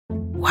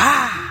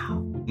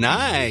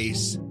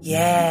Nice.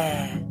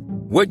 Yeah.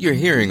 What you're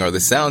hearing are the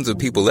sounds of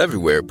people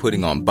everywhere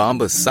putting on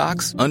Bombas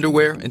socks,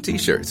 underwear, and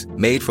T-shirts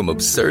made from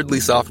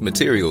absurdly soft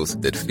materials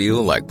that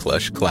feel like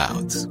plush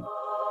clouds.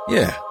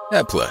 Yeah,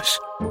 that plush.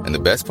 And the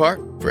best part?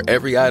 For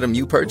every item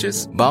you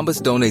purchase,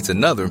 Bombas donates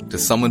another to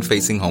someone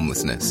facing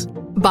homelessness.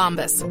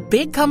 Bombas.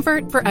 Big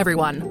comfort for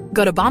everyone.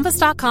 Go to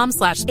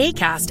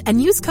bombas.com/ACAST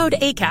and use code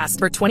ACAST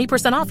for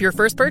 20% off your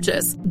first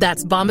purchase.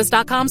 That's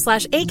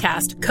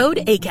bombas.com/ACAST. Code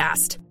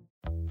ACAST.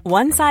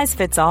 One size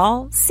fits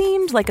all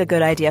seemed like a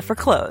good idea for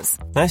clothes.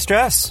 Nice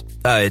dress.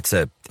 It's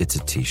a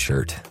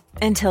T-shirt.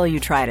 Until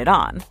you tried it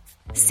on.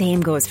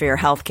 Same goes for your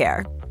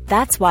healthcare.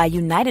 That's why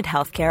United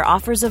Healthcare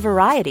offers a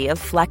variety of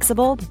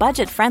flexible,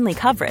 budget-friendly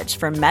coverage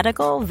for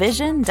medical,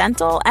 vision,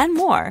 dental, and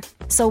more.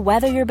 So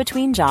whether you're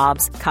between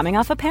jobs, coming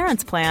off a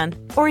parent's plan,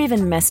 or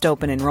even missed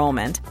open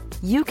enrollment,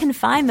 you can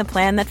find the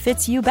plan that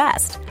fits you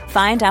best.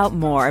 Find out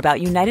more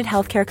about United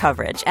Healthcare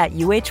coverage at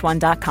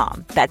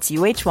UH1.com. That's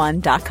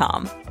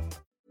UH1.com.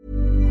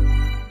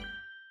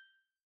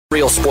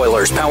 Real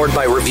spoilers powered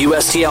by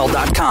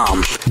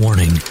ReviewSTL.com.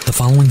 Warning, the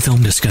following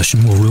film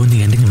discussion will ruin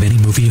the ending of any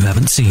movie you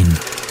haven't seen.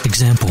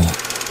 Example,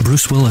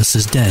 Bruce Willis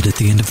is dead at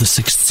the end of The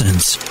Sixth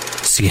Sense.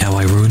 See how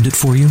I ruined it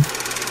for you?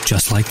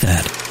 Just like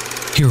that.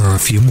 Here are a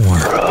few more.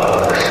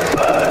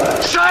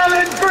 Rosebud.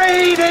 Silent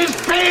breed is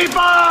people!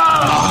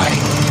 I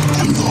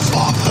am your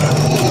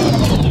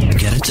father.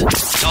 Get it?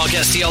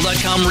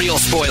 TalkSTL.com real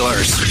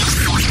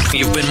spoilers.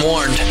 You've been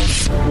warned.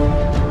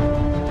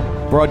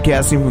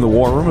 Broadcasting from the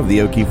war room of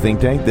the O'Keefe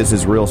think tank, this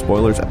is Real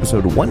Spoilers,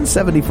 episode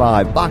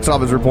 175, Box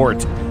Office Report.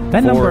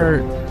 That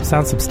number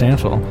sounds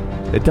substantial.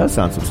 It does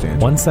sound substantial.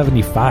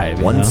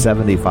 175.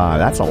 175.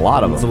 That's a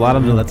lot of them. That's a lot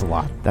of them. That's a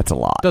lot. That's a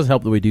lot. It does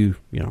help that we do,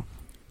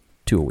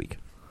 2 a week.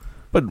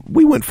 But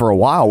we went for a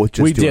while with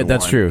just we doing did.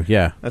 That's one. True.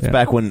 Yeah, that's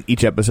back when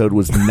each episode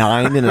was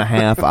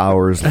 9.5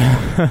 hours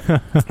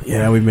long.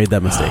 Yeah, we made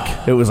that mistake.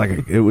 It was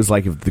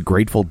like if the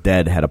Grateful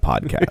Dead had a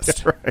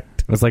podcast. Right.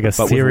 It was like a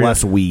but with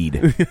less weed.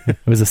 It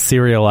was a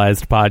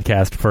serialized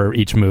podcast for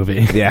each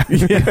movie. Yeah.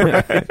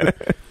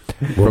 Right.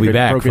 We'll be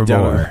back for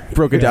more.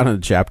 Broke it down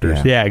into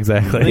chapters. Yeah,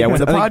 exactly. Yeah, when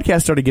the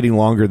podcast started getting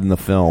longer than the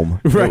film,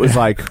 it was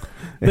like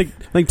I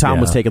think Tom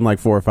was taking like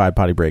 4 or 5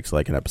 potty breaks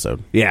like an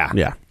episode. Yeah.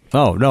 Yeah.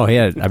 Oh, no, he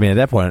had. I mean, at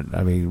that point,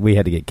 we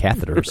had to get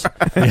catheters.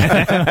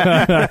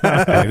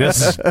 Like,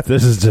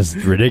 this is just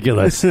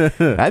ridiculous.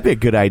 That'd be a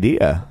good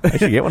idea. I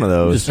should get one of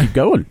those. Just keep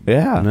going.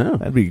 Yeah. No.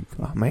 That'd be,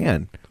 oh,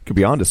 man. Could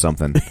be onto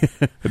something.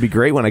 It'd be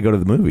great when I go to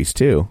the movies,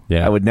 too.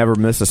 Yeah. I would never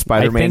miss a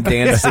Spider-Man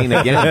dance scene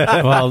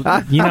again. Well,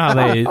 you know how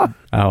they... Oh,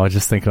 I was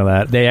just thinking of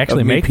that. They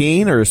actually make...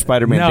 peeing or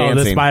Spider-Man dancing?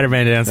 No, the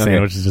Spider-Man dancing,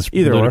 Okay. which is just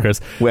Either ludicrous.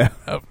 Well...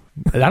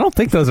 I don't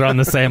think those are on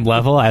the same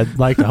level. I'd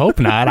like to hope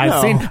not.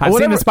 I've seen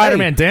the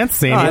Spider-Man dance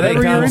scene.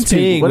 Whatever you're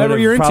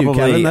into, probably,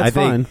 Kevin, that's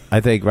fine. I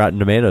think Rotten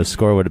Tomatoes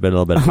score would have been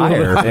a little bit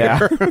higher.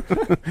 Yeah.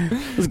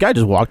 This guy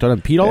just walked on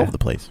and peed all over the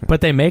place.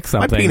 But they make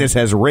something. My penis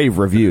has rave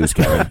reviews,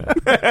 Kevin.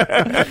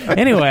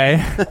 Anyway.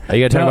 Are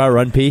you going to talk about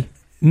Run Pee?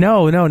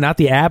 No, not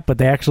the app, but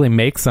they actually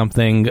make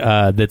something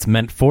that's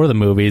meant for the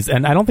movies.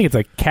 And I don't think it's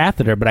a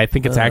catheter, but I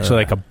think it's actually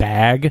like a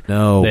bag.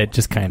 No. That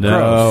just kind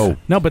of...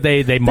 No, but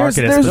they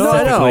market it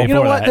specifically for You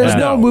know what? that. There's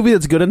no movie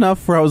that's good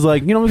enough where I was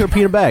like, I'm going to pee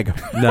in a bag.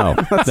 No.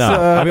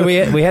 I mean,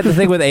 we had the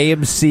thing with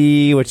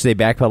AMC, which they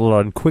backpedaled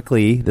on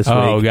quickly this week.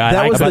 Oh, God.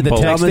 That was the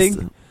dumbest.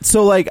 texting.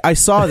 So, like, I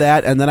saw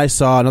that, and then I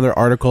saw another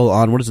article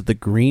on, what is it, the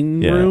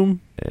Green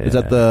Room? Yeah. Is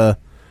that the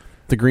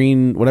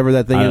green, whatever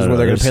that thing is, where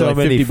they're going to pay so like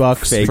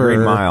 $50 for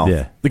Green Mile.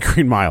 Yeah, the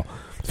Green Mile.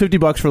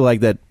 $50 for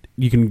like that.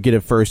 You can get it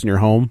first in your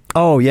home.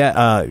 Oh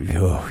yeah,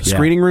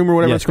 Screening room or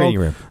whatever it's called.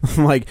 Screening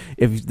room. Like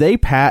if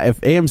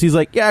AMC's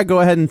like, yeah, go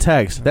ahead and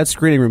text. That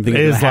screening room thing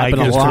is happen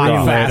a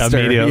lot faster.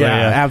 Immediately.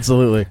 Yeah,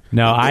 absolutely.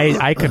 No,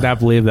 I could not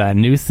believe that.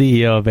 New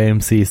CEO of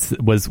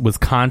AMC was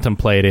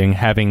contemplating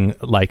having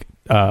like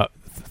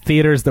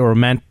theaters that were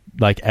meant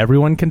like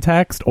everyone can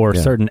text, or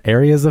certain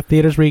areas of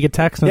theaters where you get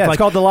text. And it's like,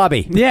 called the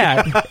lobby.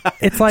 Yeah,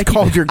 it's like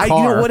called your car. You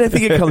know what I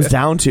think it comes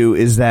down to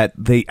is that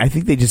I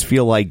think they just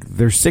feel like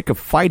they're sick of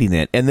fighting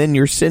it, and then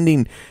you're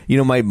sending.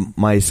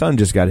 My son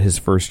just got his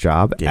first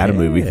job at a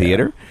movie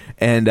theater,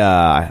 and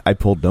I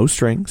pulled no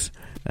strings.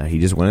 He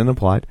just went and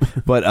applied,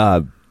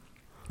 but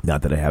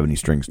not that I have any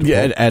strings to pull.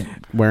 At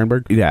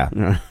Warenberg.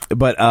 Yeah.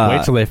 But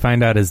wait till they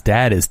find out his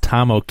dad is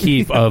Tom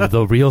O'Keefe of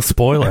the Real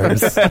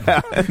Spoilers.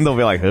 And they'll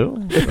be like, who?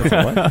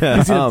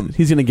 What?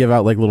 He's gonna give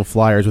out like little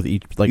flyers with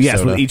each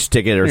soda. with each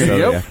ticket or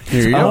soda.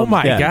 Oh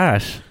my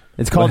gosh.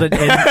 It's called an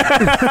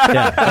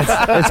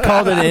it's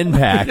called an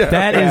impact.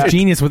 That is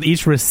genius. With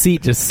each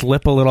receipt, just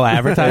slip a little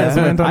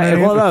advertisement on it.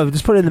 Well, no,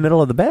 just put it in the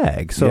middle of the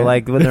bag. So,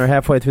 like, when they're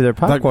halfway through their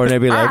popcorn, they'd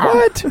be like,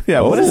 "What?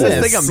 Yeah, what is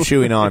this thing I'm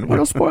chewing on?"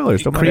 Real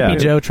spoilers. Don't Creepy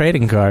Joe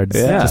trading cards.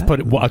 Yeah. Just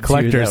put a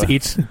collector's,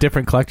 each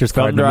different collector's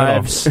card in the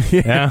middle.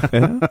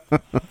 Yeah.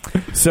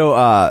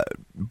 So,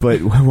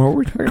 but what were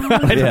we talking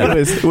about?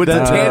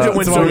 The tangent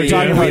went so we're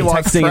talking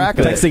about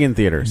texting in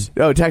theaters.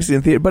 Oh, texting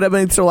in theater. But I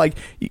mean, so like,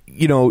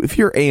 if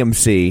you're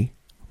AMC,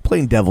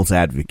 playing devil's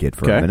advocate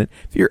for a minute,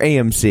 if you're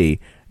AMC,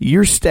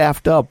 you're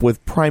staffed up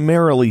with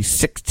primarily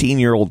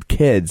 16-year-old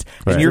kids,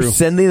 and you're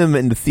sending them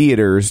into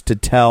theaters to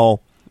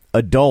tell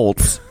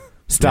adults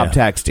stop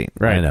texting.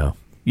 Right. I know.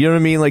 You know what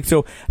I mean? Like,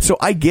 so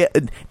I get,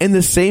 in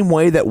the same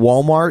way that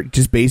Walmart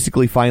just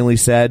basically finally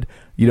said,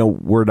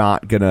 we're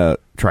not going to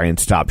try and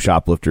stop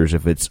shoplifters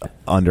if it's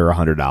under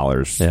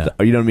 $100. Yeah.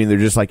 You know what I mean? They're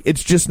just like,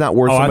 it's just not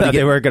worth it. I thought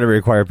they weren't going to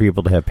require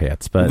people to have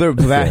pants, but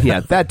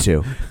that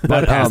too.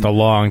 That passed a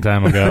long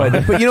time ago.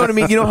 But you know what I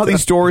mean? You know how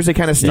these stores, they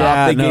kind of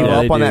stopped, they gave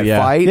up on that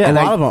fight? Yeah, and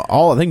a lot of them,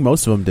 I think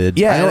most of them did.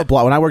 Yeah. I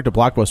know when I worked at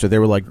Blockbuster, they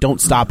were like,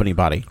 don't stop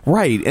anybody.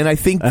 Right, and I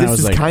think this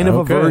is kind of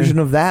a version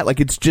of that.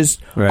 Like, it's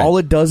just, all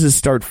it does is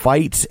start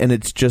fights, and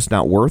it's just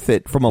not worth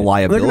it from a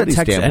liability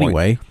standpoint.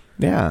 Anyway.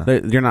 Yeah,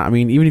 you're not. I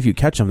mean, even if you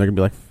catch them, they're gonna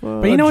be like.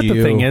 But you know what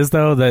the thing is,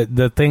 though.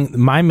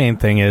 My main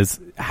thing is,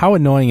 how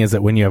annoying is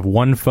it when you have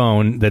one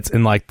phone that's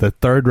in like the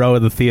third row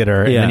of the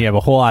theater, and then you have a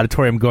whole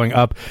auditorium going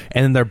up,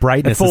 and then their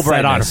brightness is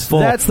set on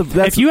full.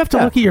 If you have to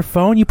look at your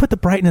phone, you put the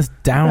brightness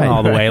down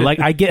all the way. Like,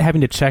 I get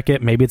having to check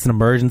it. Maybe it's an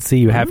emergency.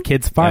 You have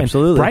kids. Fine,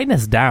 absolutely.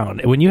 Brightness down.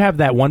 When you have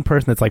that one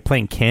person that's like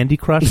playing Candy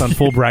Crush on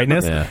full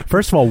brightness,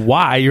 first of all,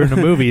 why? You're in a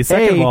movie.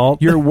 Second of all,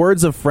 your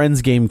Words of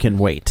Friends game can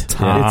wait.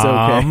 Tom. It's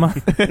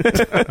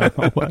okay.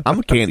 I'm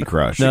a Candy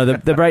Crush. No,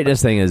 the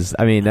brightness thing is,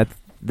 I mean, that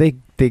they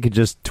could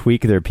just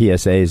tweak their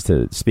PSAs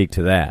to speak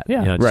to that.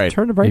 Yeah, just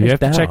turn the brightness You have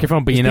down. to check your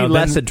phone, but just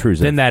less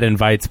intrusive. Then that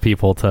invites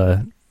people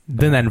to.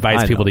 Then that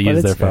invites people to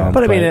use their phone.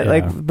 But I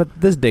mean,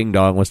 but this ding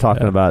dong was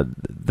talking about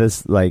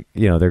this, like,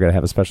 they're going to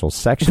have a special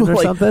section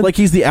or something. Like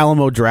he's the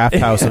Alamo Draft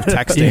House of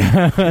texting.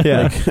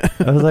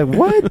 I was like,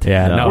 what?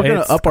 Yeah, no, we're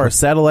going to up our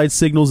satellite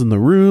signals in the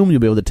room. You'll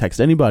be able to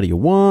text anybody you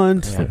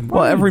want. Yeah.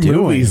 Well, every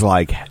movie's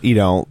like,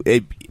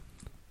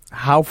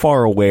 how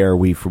far away are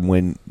we from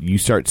when you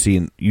start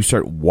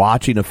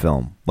watching a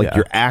film? Like,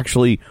 you're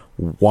actually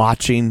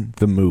watching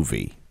the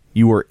movie.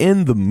 You are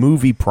in the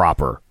movie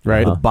proper,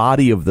 right? The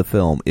body of the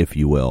film, if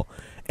you will.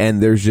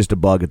 And there's just a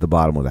bug at the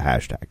bottom with a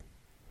hashtag.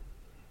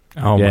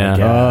 Oh, my gosh.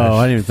 Oh,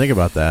 I didn't even think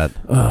about that.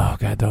 Oh,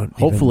 God, don't.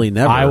 Hopefully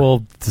never. I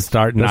will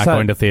start not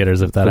going to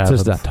theaters if that happens.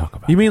 Let's just not talk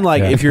about You mean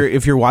like if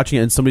you're watching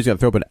it and somebody's going to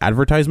throw up an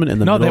advertisement in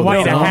the middle of the film? No, they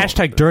want you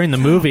to hashtag during the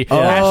movie.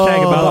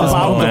 Hashtag about this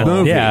moment. The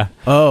movie. Yeah.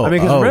 I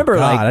mean, because remember,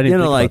 God,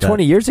 like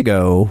 20 years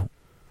ago,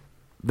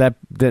 that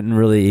didn't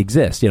really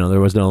exist. There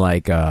was no,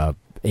 like,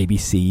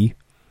 ABC.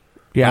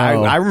 Yeah,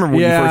 I remember when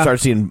you first started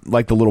seeing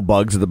like the little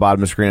bugs at the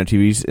bottom of the screen on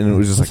TVs, and it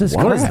was just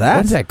like, what is that?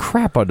 What is that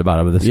crap on the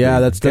bottom of the screen? Yeah,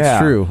 that's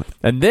true.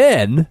 And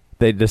then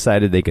they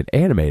decided they could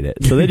animate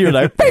it. So then you're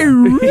like,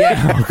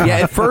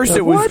 at first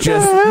it was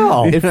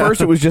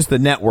just the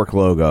network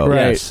logo,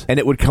 right? And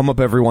it would come up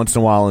every once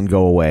in a while and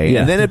go away,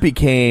 and then it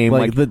became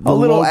like the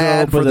little logo,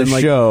 ad for the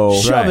show,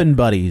 Shoving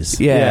Buddies,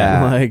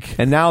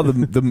 and now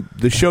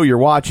the show you're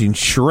watching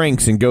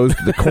shrinks and goes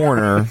to the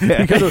corner.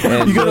 You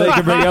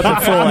gotta bring up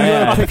the full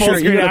ad.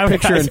 You got a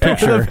picture in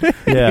picture.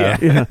 Yeah.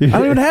 I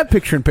don't even have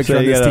picture in picture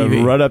on this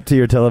TV. Run up to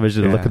your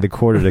television and look in the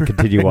corner to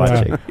continue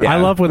watching. I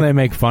love when they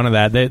make fun of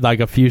that. They,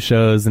 like, a few shows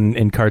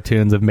and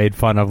cartoons have made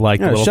fun of like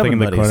the little thing in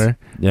the corner.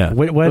 Yeah,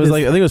 what it was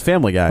like, I think it was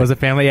Family Guy. Was it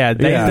Family? Yeah,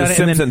 The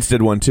Simpsons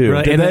did one too.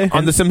 Really? Did they?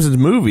 On the Simpsons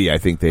movie, I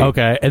think they.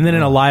 Okay, and then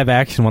in a live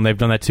action one, they've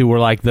done that too, where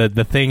like the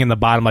thing in the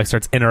bottom like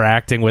starts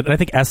interacting with. And I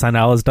think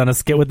SNL has done a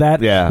skit with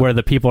that. Yeah, where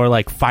the people are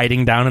like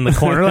fighting down in the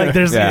corner. Like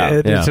there's,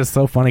 it's just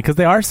so funny because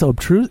they are so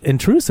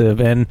intrusive.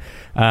 And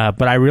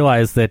but I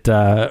realize that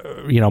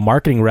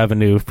marketing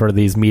revenue for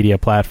these media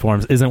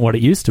platforms isn't what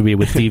it used to be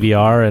with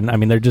DVR. And I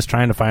mean, they're just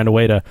trying to find a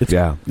way to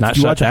not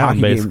shut down.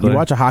 Basically, you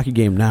watch a hockey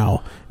game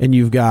now, and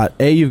you've got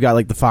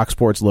like the Fox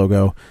Sports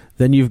logo.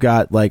 Then you've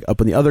got like up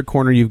in the other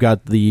corner, you've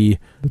got the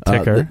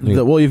ticker.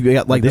 You've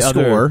got like the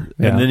score,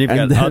 and then you've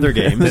got other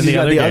games. Then you've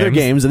got the other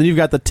games, and then you've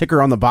got the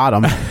ticker on the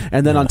bottom,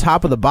 and then on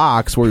top of the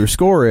box where your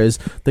score is,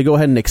 they go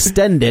ahead and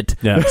extend it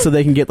so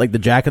they can get like the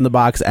Jack in the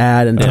Box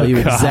ad and tell you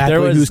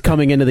exactly who's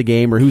coming into the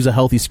game or who's a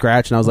healthy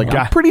scratch. And I was like,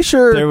 I'm pretty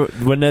sure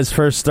when this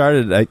first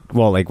started, like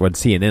when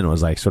CNN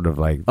was like sort of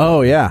like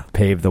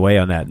paved the way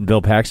on that, and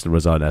Bill Paxton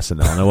was on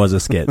SNL, and it was a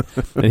skit,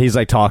 and he's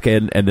like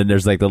talking, and then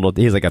there's like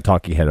he's like a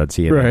talking head on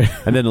CNN,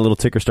 and then a little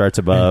ticker starts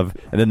above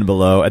and then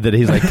below, and then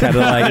he's like kind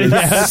of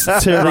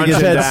like turning his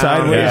head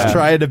sideways,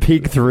 trying to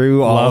peek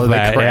through all of the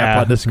crap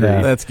on the screen.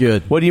 Yeah. That's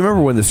good. Well, do you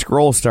remember when the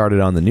scroll started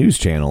on the news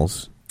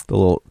channels? The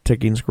little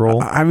ticking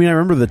scroll. I mean, I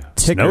remember the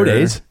ticker. Snow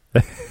days.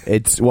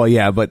 It's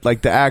but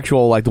like the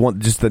actual, like the one,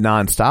 just the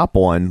non-stop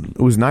one,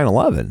 it was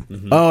 9/11.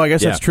 Mm-hmm. Oh, I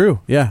guess that's true.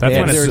 Yeah, that's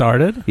when it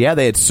started. Yeah,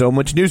 they had so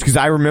much news because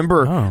I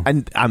remember,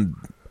 and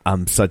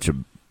I'm such a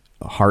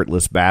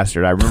heartless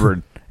bastard. I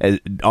remember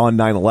on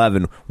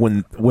 9/11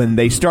 when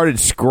they started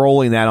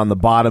scrolling that on the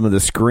bottom of the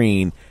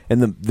screen,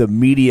 and the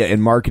media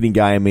and marketing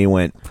guy in me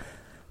went,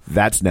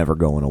 "That's never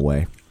going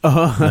away."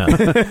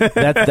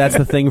 That's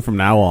the thing from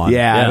now on.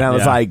 Yeah, and I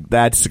was like,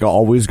 that's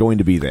always going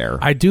to be there.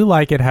 I do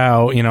like it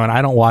how, and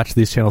I don't watch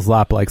these channels a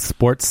lot, but like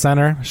Sports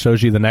Center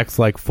shows you the next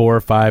like 4 or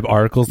 5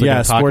 articles they're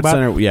going to talk Sports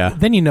about. Center,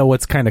 then you know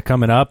what's kind of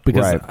coming up,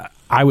 because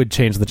I would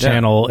change the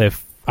channel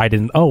if I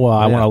didn't. I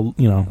want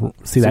to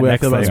see that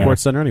next thing.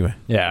 Sports Center anyway.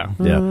 Yeah.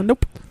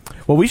 Nope.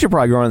 Well, we should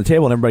probably go around the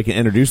table and everybody can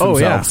introduce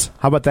themselves.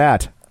 How about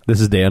that? This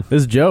is Dan.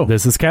 This is Joe.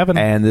 This is Kevin.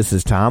 And this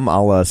is Tom.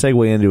 I'll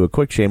segue into a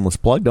quick shameless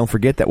plug. Don't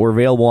forget that we're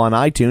available on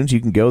iTunes. You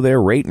can go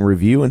there, rate and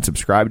review, and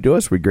subscribe to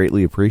us. We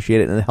greatly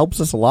appreciate it, and it helps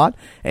us a lot.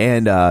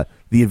 And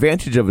the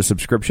advantage of a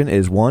subscription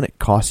is, one, it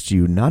costs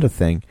you not a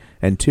thing,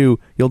 and two,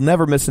 you'll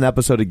never miss an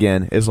episode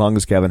again as long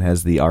as Kevin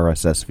has the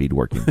RSS feed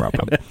working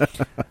properly.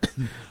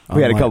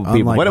 We had a couple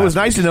people, but it was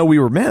nice to know we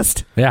were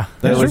missed. Yeah.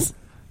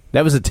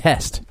 That was a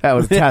test. That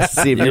was a test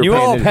to see if and you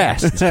all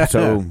passed.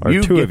 So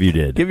or two of you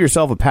did. Give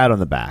yourself a pat on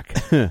the back.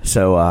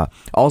 So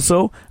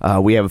also,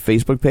 we have a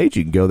Facebook page.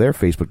 You can go there,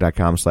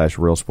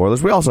 facebook.com/Real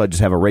Spoilers. We also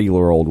just have a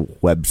regular old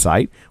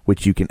website,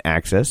 which you can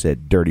access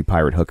at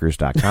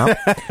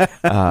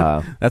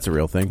dirtypiratehookers.com. That's a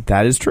real thing.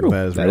 That is true.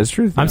 That is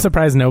true. I'm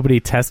surprised nobody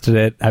tested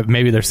it.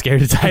 Maybe they're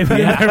scared to type it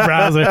in their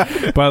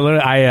browser.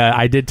 But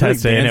I did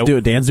test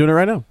it. Dan's doing it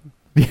right now.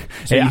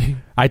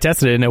 I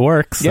tested it and it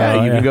works. Yeah,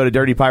 so, you can go to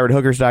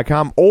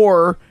dirtypiratehookers.com,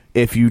 or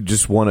if you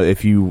just want to,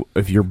 if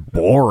you're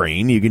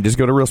boring, you can just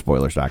go to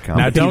realspoilers.com.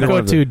 Now, don't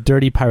go to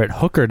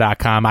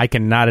dirtypiratehooker.com. I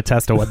cannot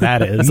attest to what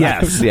that is.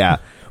 Yes, yeah.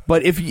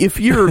 But if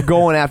you're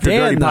going after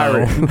Dirty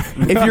Pirate,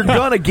 if you're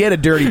gonna get a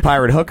Dirty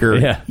Pirate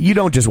hooker, you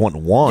don't just want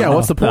one. Yeah,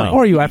 what's the point?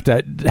 Or you have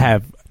to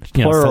have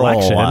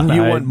selection.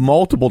 You want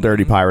multiple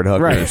Dirty Pirate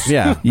hookers, right?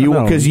 Yeah,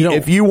 because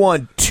if you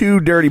want 2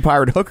 Dirty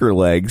Pirate hooker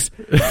legs,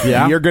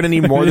 you're going to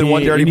need more than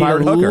one Dirty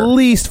Pirate hooker. At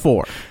least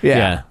 4.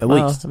 Yeah, at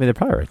least. I mean, they're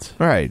pirates,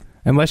 right?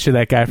 Unless you're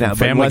that guy from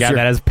Family Guy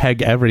that has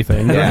peg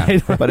everything. Yeah,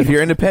 right? But if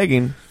you're into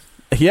pegging,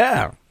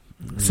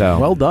 so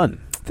well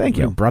done. Thank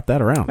you. Brought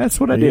that around. That's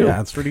what I do. Yeah,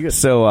 that's pretty good.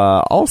 So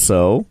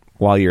also,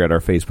 while you're at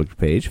our Facebook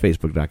page,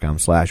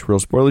 facebook.com/Real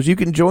Spoilers, you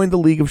can join the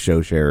League of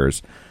Show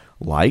Sharers,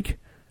 like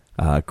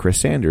Chris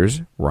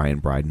Sanders,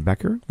 Ryan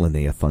Breidenbecker,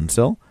 Linnea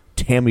Funsill,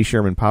 Tammy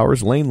Sherman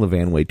Powers, Lane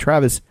Levan Wade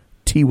Travis,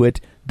 T-Wit,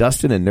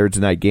 Dustin, and Nerds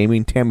Night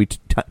Gaming. Tammy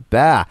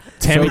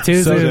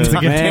Tuzoons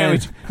again.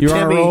 You're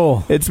on a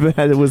roll. It's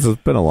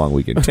been a long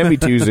weekend. Tammy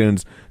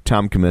Tuzoons,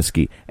 Tom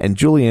Comiskey, and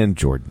Julianne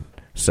Jordan.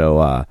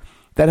 So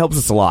that helps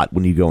us a lot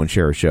when you go and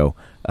share a show.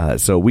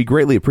 So we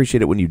greatly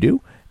appreciate it when you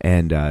do.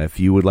 And if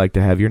you would like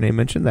to have your name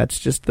mentioned, that's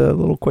just a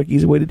little quick,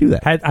 easy way to do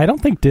that. I don't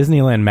think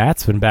Disneyland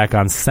Matt's been back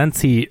on since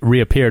he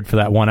reappeared for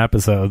that one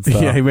episode. So.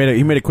 Yeah, he made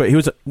it quick.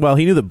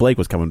 He knew that Blake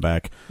was coming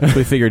back, so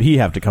he figured he'd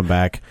have to come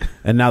back.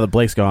 And now that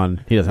Blake's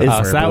gone, he doesn't.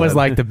 So that was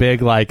like the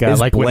big Is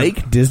Blake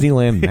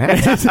Disneyland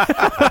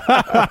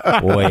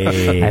Matt?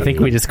 Wait, I think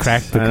we just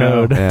cracked the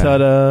code. Yeah.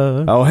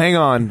 Ta-da! Oh, hang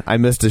on, I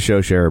missed a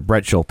show share.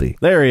 Brett Schulte.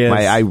 There he is.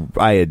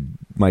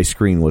 My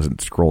screen wasn't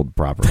scrolled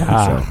properly,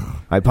 so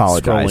I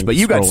apologize. But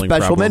you got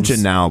special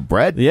mention now,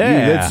 Brett.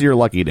 Yeah, it's your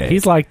lucky day.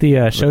 He's like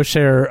the show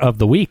share of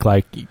the week,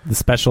 like the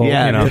special.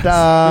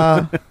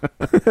 Yeah,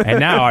 and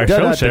now our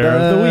show share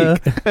of the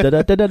week.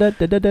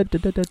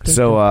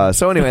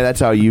 So anyway,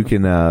 that's how you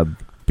can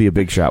be a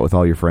big shot with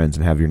all your friends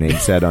and have your name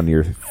said on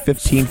your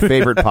 15th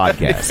favorite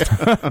podcast.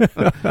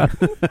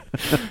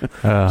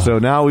 So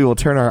now we will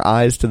turn our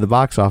eyes to the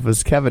box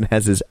office. Kevin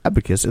has his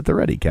abacus at the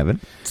ready.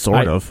 Kevin,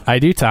 sort of. I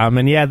do, Tom,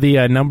 and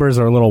the numbers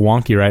are a little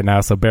wonky right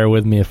now, so bear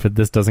with me if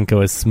this doesn't go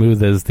as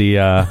smooth as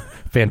the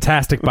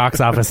fantastic box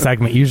office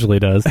segment usually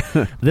does.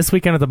 This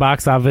weekend at the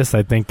box office,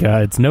 I think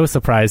it's no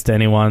surprise to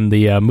anyone.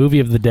 The movie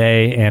of the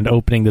day and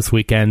opening this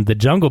weekend, The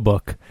Jungle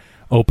Book,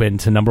 opened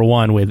to number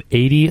 1 with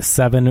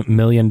 $87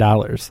 million.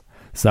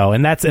 So,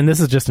 and this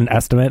is just an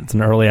estimate. It's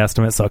an early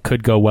estimate, so it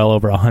could go well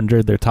over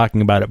 100. They're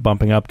talking about it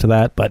bumping up to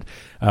that, but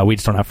we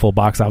just don't have full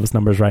box office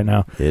numbers right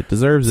now. It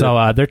deserves it.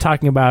 So they're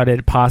talking about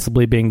it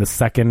possibly being the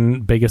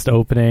second biggest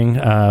opening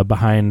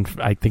behind,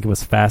 I think it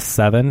was Fast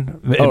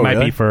 7. It might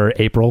be for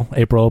April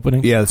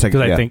opening. Yeah, because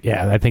I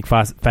think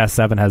Fast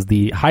 7 has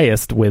the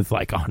highest with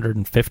like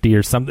 150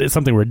 or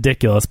something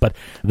ridiculous, but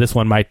this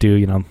one might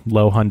do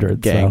low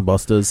hundreds.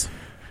 Gangbusters.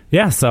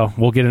 Yeah, so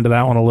we'll get into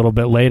that one a little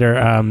bit later.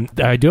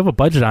 I do have a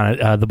budget on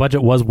it. The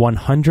budget was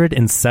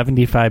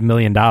 $175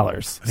 million.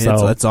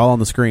 So that's all on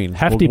the screen.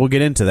 Hefty, we'll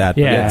get into that.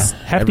 Yeah, but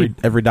hefty,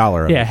 every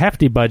dollar. Of it.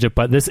 Hefty budget,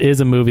 but this is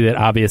a movie that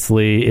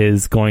obviously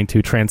is going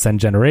to transcend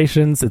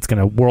generations. It's going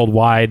to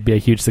worldwide be a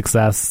huge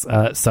success.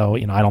 So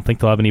I don't think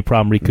they'll have any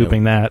problem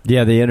recouping that.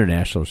 Yeah, the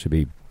international should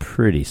be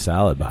pretty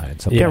solid behind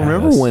something. Yeah,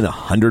 remember when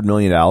 $100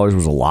 million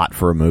was a lot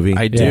for a movie?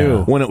 I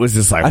do. When it was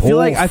just like, I feel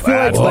like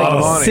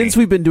since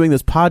we've been doing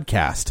this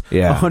podcast,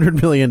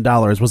 $100 million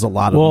was a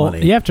lot of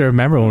money. You have to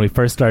remember when we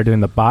first started doing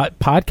the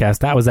podcast,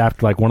 that was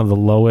after like one of the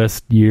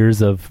lowest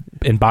years in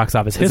box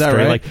office history. Is that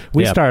right? Like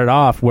we started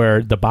off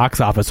where the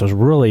box office was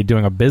really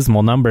doing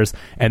abysmal numbers,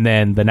 and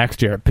then the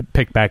next year it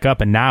picked back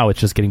up, and now it's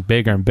just getting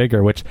bigger and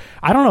bigger. Which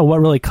I don't know what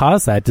really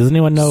caused that. Does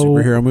anyone know?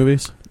 Superhero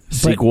movies.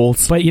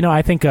 Sequels, but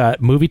I think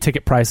movie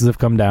ticket prices have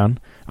come down.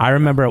 I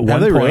remember at one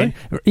point,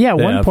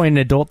 one point an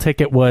adult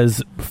ticket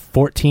was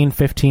 $14,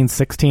 $15,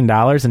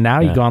 $16, and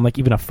now you go on like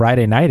even a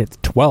Friday night, it's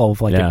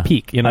 $12, at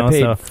peak. I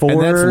paid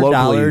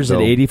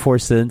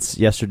 $4.84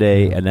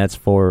 yesterday, and that's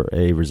for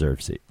a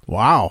reserve seat.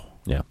 Wow.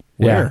 Yeah.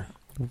 Where?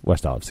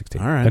 West Olive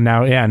 16. All right.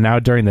 And now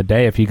during the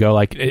day, if you go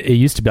it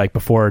used to be like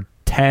before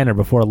 10 or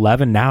before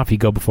 11. Now, if you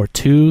go before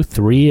 2,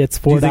 3, it's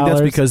 $4. Do you think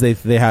that's because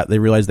they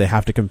realize they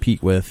have to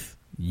compete with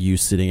you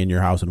sitting in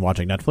your house and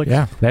watching Netflix?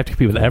 Yeah, they have to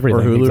compete with everything.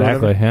 Or Hulu,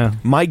 exactly. Yeah.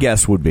 My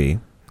guess would be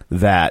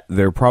that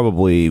they're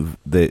probably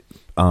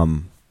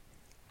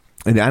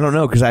and I don't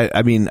know, because I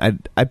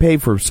pay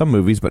for some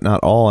movies, but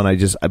not all,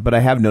 and but I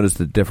have noticed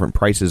that different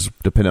prices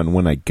depend on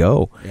when I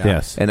go. Yeah.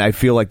 Yes, and I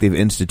feel like they've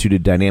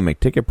instituted dynamic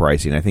ticket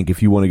pricing. I think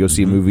if you want to go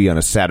see a movie on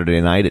a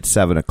Saturday night at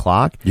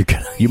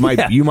 7:00, you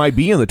might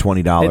be in the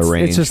 $20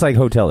 range. It's just like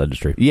hotel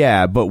industry.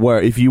 Yeah, but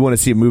if you want to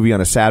see a movie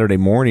on a Saturday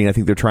morning, I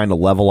think they're trying to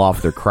level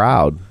off their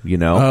crowd.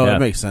 Oh,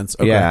 that makes sense.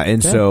 Okay. Yeah,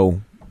 and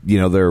so.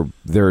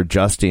 They're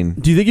adjusting.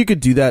 Do you think you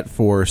could do that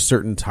for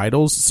certain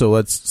titles? So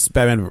let's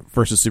Batman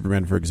versus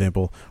Superman, for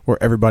example, where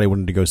everybody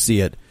wanted to go see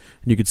it.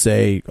 And you could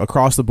say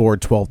across the board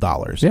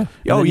 $12. Yeah.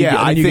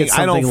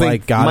 I don't think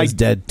like God is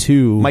Dead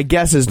 2. My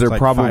guess is there like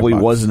probably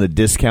 $5. wasn't a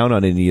discount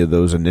on any of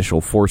those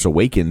initial Force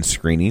Awakens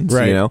screenings.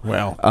 Right. You know?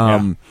 Well,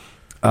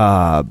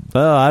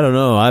 I don't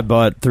know. I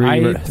bought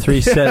three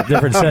different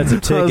sets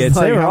of tickets.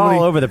 They were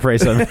all over the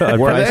place on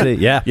price.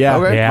 Yeah.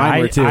 Okay. Mine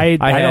were too. I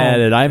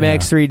had an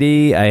IMAX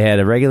 3D. I had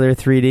a regular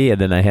 3D,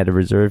 and then I had a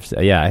reserve.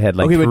 I had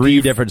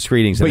three different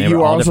screenings. But and you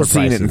were were all also different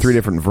seeing prices. it in 3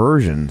 different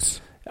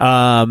versions.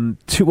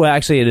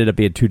 Actually, it ended up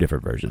being 2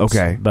 different versions.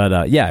 Okay, but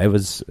it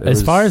was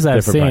as far as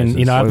I've seen.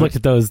 prices. I've looked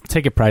at those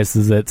ticket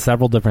prices at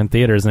several different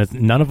theaters,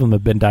 and none of them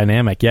have been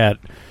dynamic yet.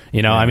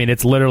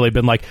 It's literally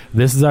been like,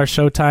 this is our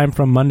showtime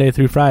from Monday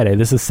through Friday.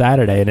 This is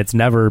Saturday, and it's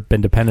never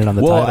been dependent on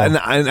the title.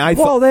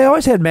 And they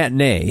always had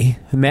matinee,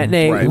 right?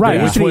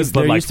 Yeah. Which was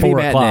the like 4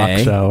 o'clock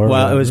show.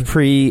 It was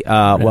pre.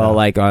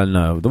 Like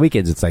on the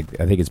weekends, it's like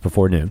I think it's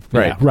before noon.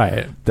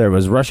 Right. There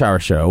was Rush Hour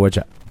show, which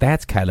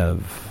that's kind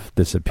of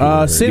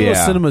disappeared. St.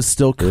 Louis Cinema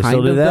still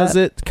kind of does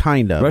it.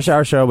 Kind of Rush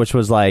Hour show, which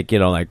was like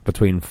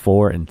between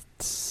 4 and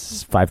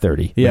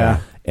 5:30. Yeah.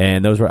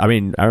 And those were, I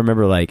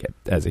remember like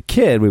as a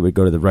kid, we would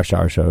go to the Rush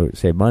Hour show,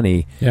 save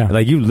money. Yeah.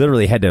 Like you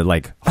literally had to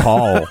like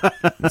haul.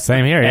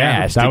 Same here.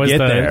 Yeah. That was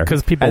there.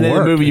 Because people and then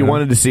work, the movie you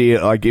wanted to see,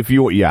 like if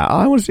you,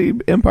 I want to see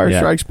Empire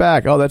Strikes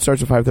Back. Oh, that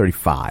starts at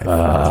 5:35.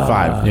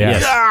 5. Yeah.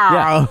 Yes.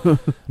 Yeah.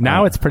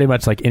 Now it's pretty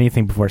much like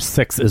anything before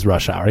 6 is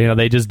Rush Hour.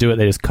 They just do it.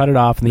 They just cut it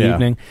off in the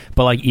evening.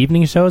 But like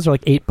evening shows are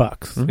like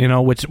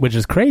 $8, which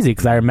is crazy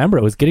because I remember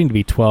it was getting to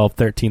be 12,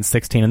 13,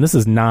 16, and this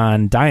is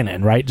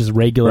non-dine-in, right? Just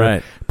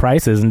regular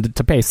prices, and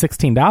to pay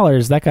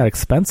 $16, that got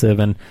expensive.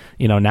 And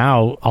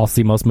now I'll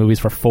see most movies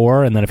for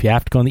 $4, and then if you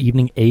have to go in the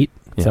evening, $8.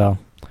 Yeah. So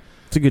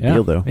it's a good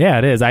deal, though. Yeah,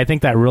 it is. I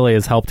think that really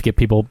has helped get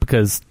people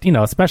because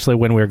especially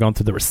when we were going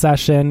through the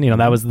recession,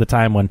 that was the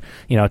time when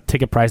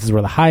ticket prices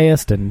were the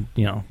highest, and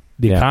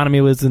the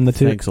economy was in the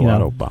tube. Thanks a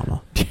lot,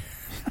 Obama.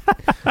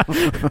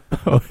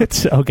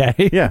 It's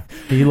okay. Yeah,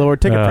 he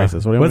lowered ticket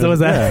prices. What was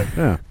that?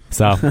 Yeah.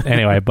 So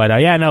anyway, but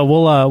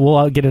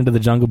we'll get into the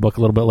Jungle Book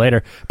a little bit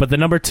later. But the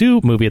number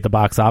 2 movie at the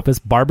box office,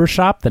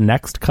 Barbershop: The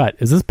Next Cut.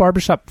 Is this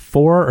Barbershop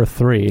 4 or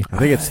 3? I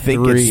think it's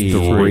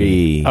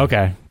 3.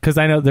 Okay, because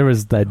I know there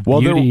was that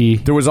beauty.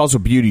 There was also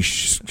Beauty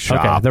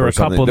Shop. Okay, there were a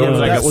couple. There was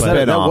like that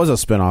was a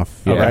spinoff.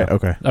 Yeah.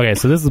 Okay.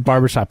 So this is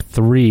Barbershop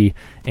 3,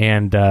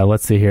 and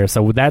let's see here.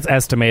 So that's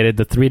estimated.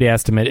 The 3-day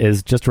estimate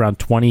is just around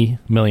 $20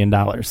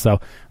 million.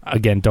 So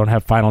again, don't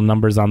have final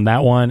numbers on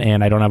that one,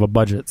 and I don't have a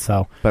budget.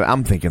 So, but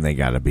I'm thinking they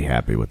got to be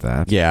happy with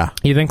that. Yeah,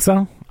 you think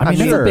so? That's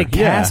a big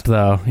cast,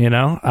 though.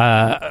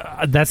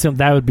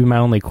 That would be my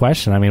only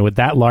question. With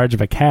that large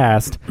of a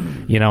cast,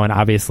 and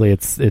obviously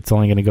it's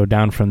only going to go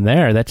down from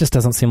there. That just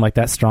doesn't seem like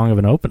that strong of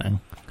an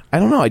opening. I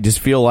don't know. I just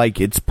feel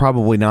like it's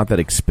probably not that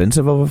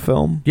expensive of a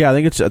film. Yeah, I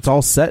think it's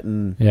all set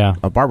in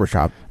a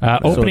barbershop.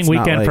 Opening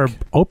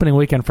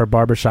weekend for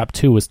Barbershop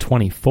 2 was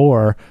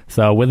 24.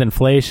 So with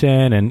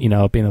inflation and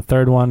being the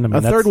third one,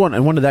 third one.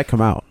 And when did that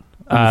come out?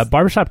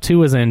 Barbershop 2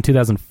 was in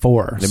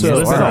 2004. So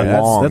this is a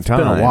long that's time.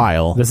 Been a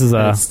while. This is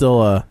it's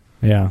still a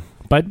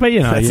But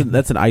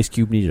that's an Ice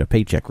Cube needed a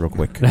paycheck real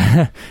quick.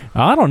 I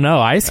don't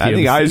know. Ice Cube. I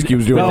think Ice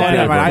Cube's doing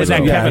that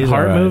Kevin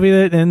Hart movie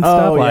and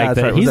stuff like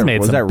that. He's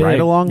made some big, Ride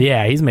Along?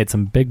 Yeah, he's made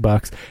some big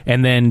bucks.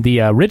 And then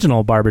the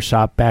original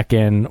Barbershop back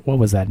in what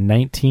was that?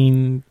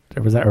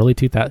 Or was that early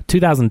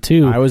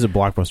 2002? I was a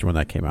Blockbuster when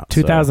that came out.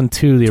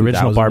 2002, the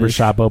original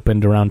Barbershop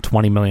opened around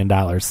 $20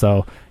 million.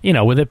 So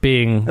with it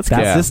being that's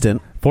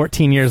consistent.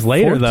 14 years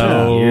later,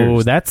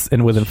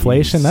 with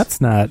inflation, that's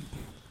not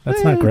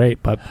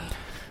great, but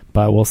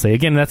we'll see.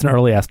 Again, that's an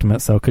early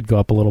estimate, so it could go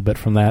up a little bit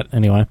from that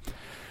anyway.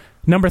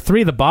 Number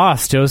 3, The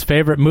Boss, Joe's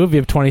favorite movie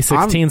of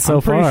 2016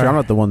 so far. I'm pretty sure I'm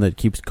not the one that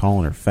keeps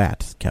calling her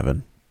fat,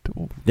 Kevin.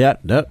 Yeah,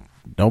 no,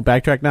 don't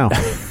backtrack now.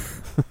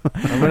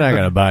 We're not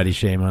going to body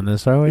shame on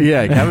this, are we?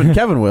 Yeah,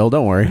 Kevin will.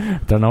 Don't worry.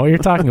 Don't know what you're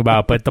talking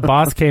about, but The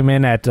Boss came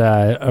in at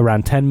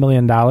around $10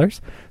 million.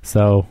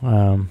 So,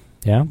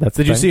 that's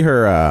Did you see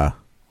her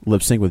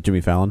lip sync with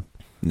Jimmy Fallon?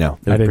 No.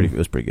 It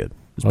was pretty good.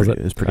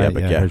 It was pretty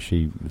epic. Yeah,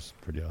 she was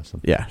pretty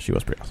awesome. Yeah, she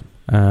was pretty awesome.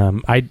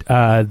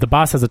 The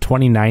Boss has a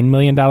 $29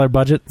 million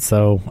budget,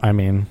 so I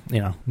mean,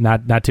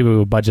 not too big of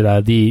a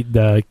budget.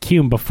 The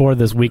Cume before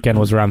this weekend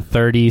was around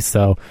 30,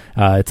 so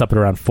it's up at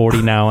around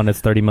 40 now, and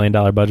it's $30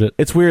 million budget.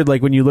 It's weird,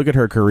 like when you look at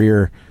her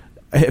career,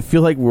 I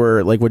feel like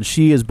we're like when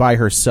she is by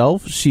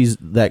herself, she's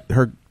that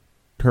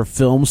her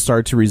films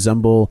start to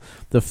resemble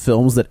the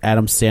films that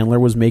Adam Sandler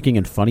was making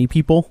in Funny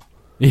People.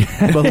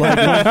 Yeah. But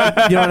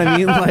like, you know what I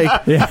mean?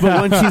 Like,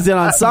 but when she's in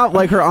ensemble,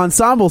 like her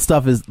ensemble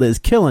stuff is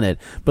killing it.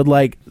 But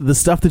like the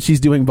stuff that she's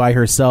doing by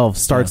herself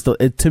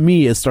to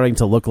me is starting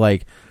to look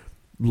like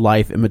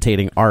life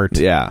imitating art.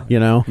 Yeah,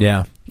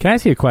 Yeah. Can I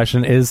ask you a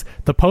question? Is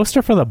the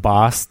poster for The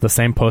Boss the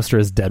same poster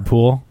as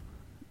Deadpool?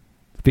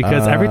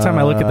 Because every time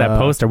I look at that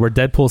poster where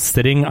Deadpool's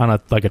sitting on a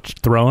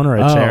throne or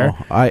a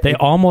chair, they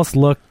almost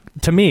look.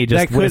 To me,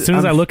 as soon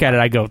as I look at it,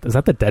 I go, "Is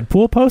that the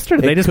Deadpool poster?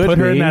 Did they just put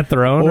her in that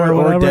throne,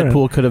 or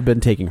Deadpool could have been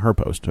taking her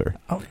poster?"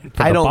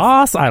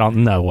 Boss, I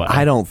don't know what.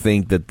 I don't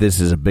think that this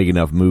is a big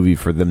enough movie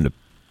for them to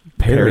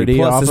parody.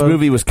 Plus, this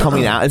movie was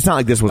coming out. It's not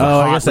like this was a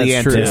hotly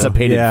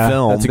anticipated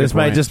film. This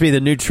might just be the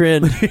new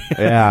trend.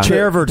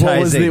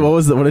 Chairvertising.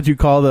 What did you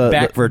call the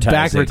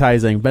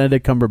backvertising?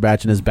 Benedict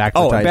Cumberbatch and his backvertising.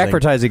 Oh,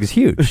 backvertising is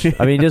huge.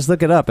 I mean, just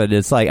look it up, and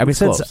it's like, I mean,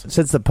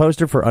 since the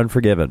poster for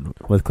Unforgiven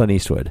with Clint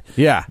Eastwood,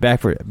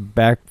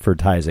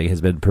 backvertising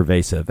has been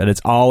pervasive, and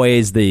it's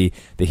always the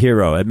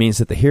hero. It means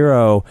that the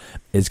hero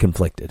is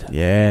conflicted.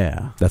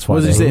 Yeah, that's why.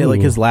 What did you say?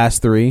 Like his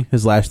last three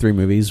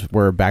movies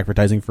were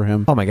backvertising for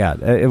him. Oh my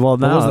god! Well,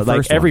 now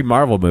like every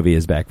Marvel movie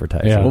is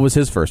backvertising. Yeah. What was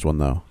his first one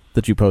though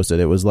that you posted?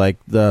 It was like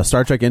the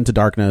Star Trek Into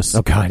Darkness.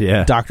 Oh god,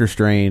 yeah. Doctor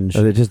Strange.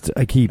 They just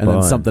keep and on.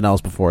 Then something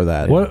else before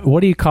that. What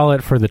do you call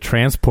it for the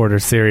Transporter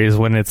series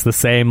when it's the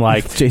same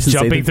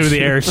jumping through the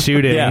air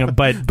shooting,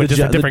 but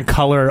just a different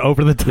color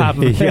over the top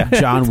of it?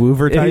 John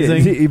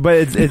Woo-vertising.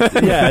 But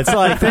it's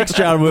like, thanks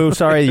John Woo.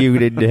 Sorry you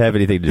didn't have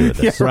anything to do with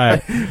this. Yeah,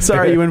 right.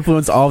 Sorry you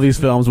influenced all these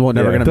films. We're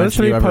never going to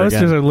mention you ever again. Those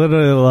three posters are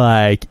literally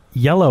like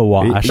yellow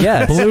wash,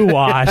 blue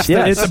wash.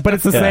 Yes. But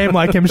it's the same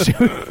like him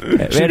shooting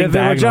if it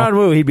were John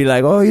Woo, he'd be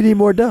like, oh, you need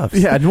more doves.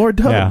 Yeah, more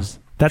doves. Yeah.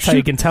 That's how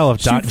you can tell if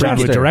John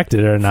Woo directed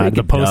it or not.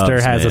 The poster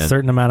has a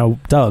certain amount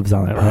of doves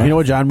on it, right? You know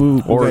what John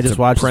Woo I just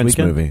watched Prince this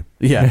weekend? Movie.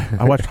 Yeah,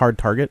 I watched Hard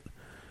Target,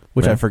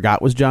 which I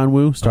forgot was John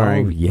Woo,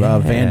 starring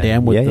Van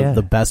Damme with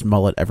the best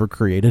mullet ever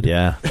created.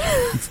 Yeah.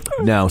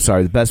 No,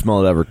 sorry. The best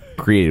mullet ever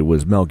created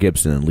was Mel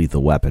Gibson in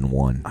Lethal Weapon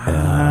 1. All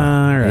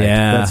right.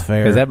 Yeah. That's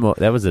fair. Because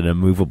that was an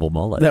immovable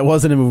mullet. That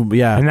wasn't a movable,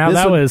 yeah. And now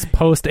that was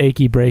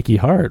post-Achy Breaky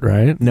Heart,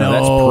 right? No,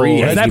 that's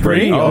pre. Is that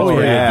pre? Oh,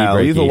 yeah.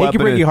 Achy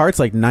Breaky Heart's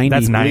like 90s.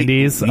 That's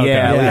 90s? Okay.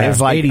 Yeah. It's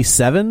like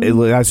 87?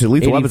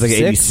 Lethal Weapon's like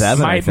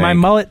 87, My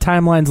mullet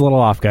timeline's a little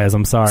off, guys.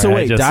 I'm sorry. So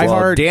wait, Die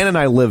Hard... Dan and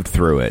I lived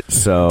through it,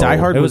 so... Die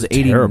Hard was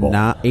terrible.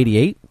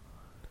 88?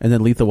 And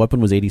then Lethal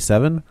Weapon was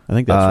 87? I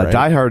think that's right.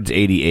 Die Hard's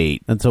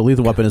 88. And so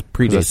Lethal Weapon is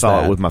predates I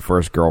saw it with my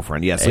first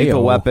girlfriend. Yes,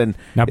 Lethal Weapon.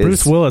 Now,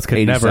 Bruce Willis could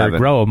 87. never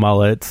grow a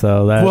mullet,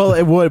 so that... Well,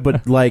 it would,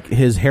 but like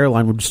his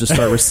hairline would just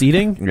start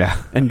receding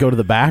and go to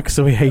the back,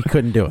 so he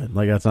couldn't do it.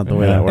 Like, that's not the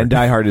way that works. And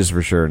Die Hard is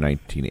for sure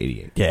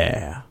 1988.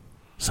 Yeah.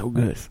 So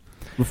good.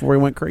 Before he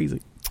went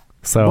crazy.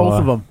 So both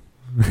of them.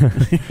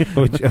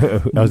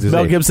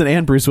 Mel Gibson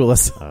and Bruce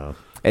Willis.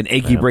 And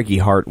Achy Breaky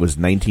Heart was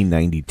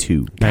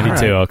 1992.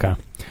 92, okay.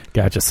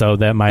 Gotcha. So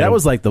that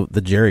was like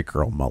the Jerry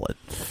curl mullet.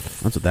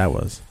 That's what that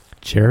was.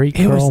 Jerry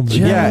curl.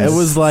 Yeah, it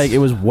was like it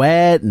was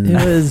wet and it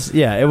was just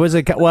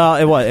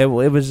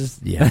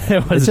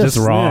it was just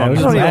wrong.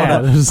 I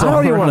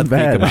don't even want to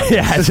think about it.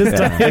 Yeah,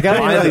 just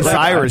Miley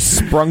Cyrus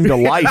sprung to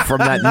life from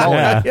that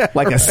mullet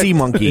like a sea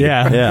monkey.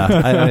 Yeah.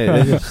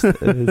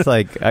 It's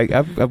like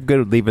I'm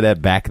good at leaving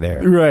that back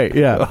there. Right.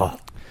 Yeah. Oh.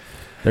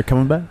 They're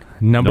coming back.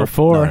 Number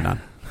 4. No, they're not.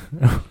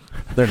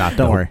 They're not.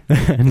 Don't worry.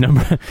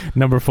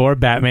 Number 4,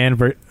 Batman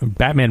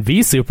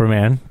v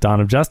Superman: Dawn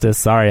of Justice.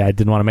 Sorry, I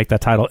didn't want to make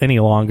that title any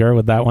longer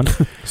with that one.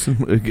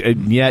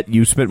 And yet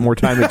you spent more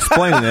time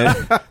explaining it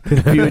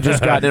if you had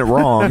just gotten it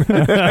wrong.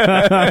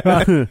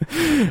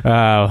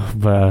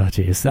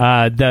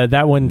 Jeez.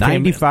 That one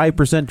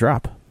 95%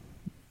 drop.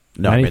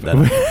 No, I made that.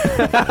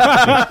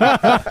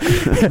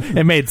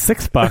 It made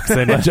 $6,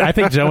 and I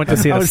think Joe went to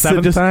see it a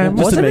 7th time.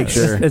 Just to make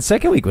sure. The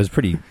second week was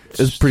pretty. It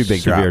was pretty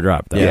big severe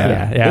drop. Though.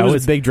 Yeah. It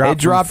was a big drop. It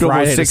dropped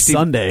almost 60.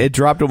 Sunday. It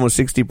dropped almost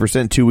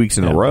 60% 2 weeks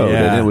in a row.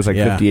 And it was like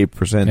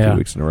 58% 2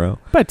 weeks in a row.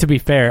 But to be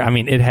fair, I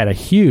mean, it had a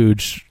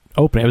huge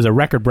opening. It was a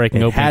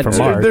record-breaking opening for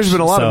March. There's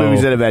been a lot of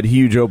movies that have had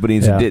huge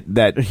openings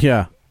that.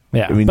 Yeah.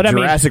 I mean,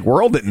 Jurassic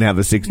World didn't have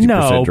a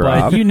 60%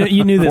 drop. But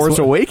you knew this. Force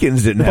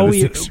Awakens didn't have a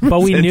 60%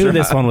 But we knew drop.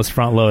 this one was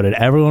front loaded.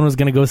 Everyone was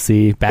going to go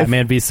see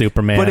Batman v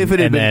Superman. But if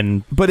it had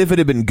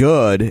been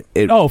good,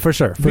 for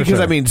sure.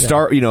 I mean,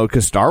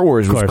 because Star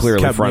Wars was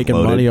clearly kept front making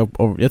loaded.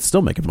 money. It's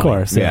still making money. Of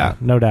course, yeah,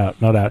 no doubt.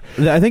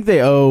 I think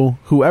they owe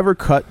whoever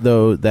cut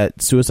that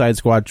Suicide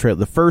Squad trailer,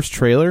 the first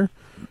trailer.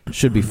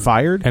 Should be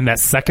fired, and that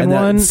second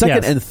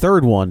and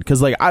third one,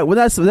 because like when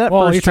that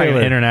first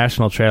trailer,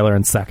 international trailer,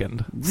 and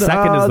second is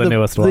the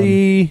newest one.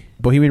 The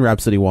Bohemian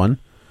Rhapsody one,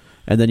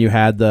 And then you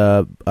had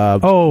the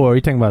are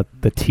you talking about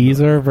the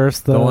teaser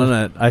versus the one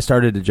that I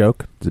started to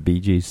joke? The Bee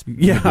Gees, the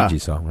Bee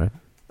Gees song, right?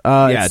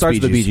 It starts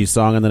with the Bee Gees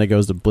song, and then it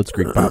goes to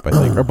Blitzkrieg Pop, I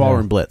think, or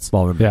Ballroom Blitz.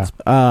 Ballroom Blitz.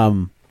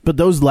 But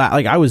those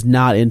I was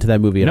not into that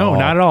movie at all. No,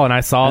 not at all. And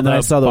I saw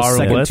those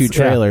second Blitz, two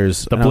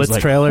trailers, the Blitz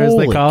trailers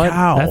they call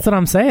cow. it. That's what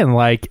I'm saying.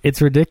 Like,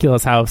 it's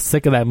ridiculous how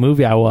sick of that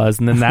movie I was,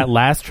 and then that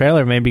last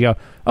trailer made me go,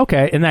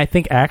 okay. And I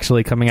think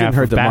actually coming out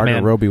of that Batman,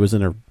 Margot Robbie was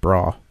in her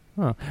bra.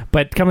 Huh.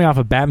 But coming off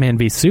of Batman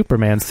v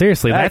Superman,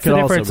 seriously, that's the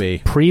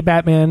difference.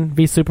 Pre-Batman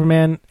v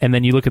Superman, and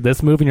then you look at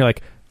this movie and you're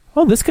like,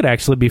 oh, this could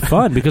actually be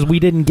fun because we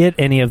didn't get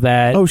any of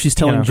that. Oh, she's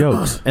telling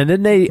jokes. And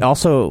then they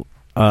also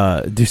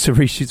do some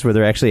reshoots where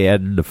they're actually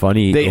adding the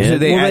funny.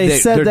 They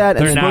said that.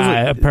 They're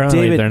not.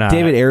 Apparently, they're not.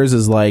 David Ayers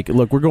is like,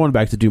 look, we're going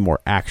back to do more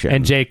action.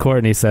 And Jay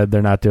Courtney said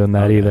they're not doing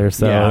that either.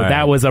 So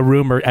that was a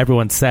rumor.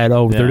 Everyone said,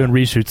 they're doing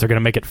reshoots. They're going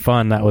to make it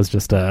fun. That was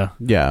just a...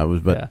 Yeah, it was.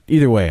 But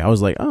either way, I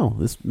was like, oh,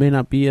 this may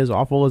not be as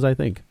awful as I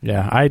think.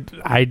 Yeah,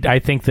 I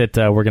think that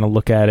we're going to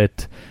look at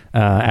it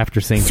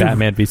after seeing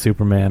Batman v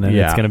Superman, and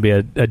it's going to be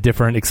a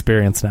different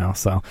experience now.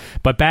 So,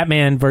 but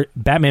Batman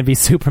v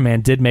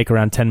Superman did make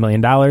around $10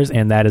 million,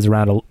 and that is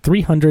around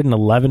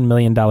 $311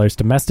 million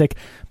domestic.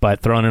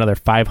 But throwing another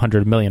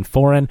 $500 million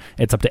foreign,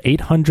 it's up to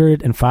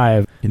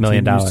 $805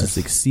 million. Continues to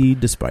succeed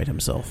despite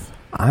himself.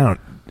 $10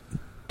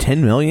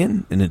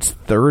 million in its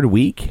third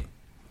week.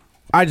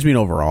 I just mean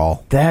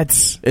overall.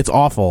 It's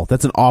awful.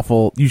 That's an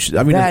awful. You should.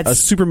 I mean, a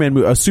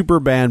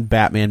Superman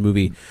Batman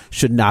movie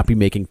should not be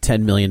making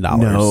 $10 million.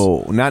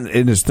 No, not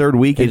in his third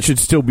week. It should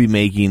still be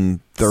making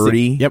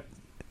 30. Yep.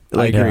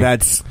 Like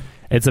that's.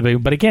 It's a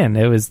big, but again,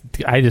 it was.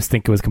 I just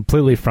think it was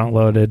completely front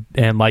loaded,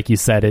 and like you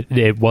said,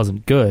 it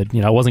wasn't good.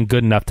 It wasn't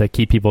good enough to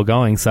keep people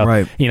going. So,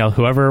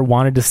 whoever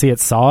wanted to see it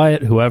saw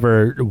it.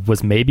 Whoever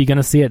was maybe going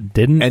to see it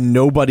didn't, and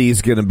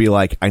nobody's going to be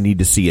like, I need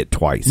to see it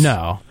twice.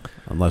 No.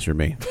 Unless you're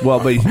me. Well,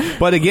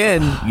 but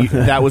again,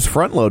 that was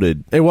front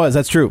loaded. It was.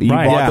 That's true. You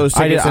bought those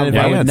tickets in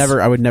advance.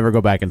 I would never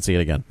go back and see it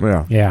again.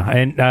 Yeah.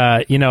 And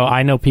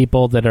I know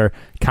people that are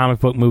comic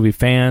book movie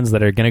fans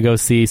that are going to go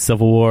see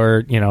Civil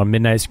War,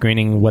 midnight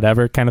screening,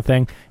 whatever kind of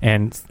thing,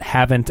 and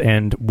haven't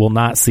and will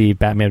not see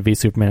Batman v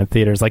Superman in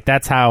theaters. Like,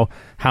 that's how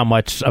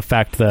much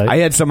effect the. I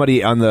had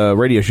somebody on the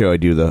radio show I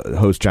do. The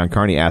host John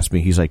Carney asked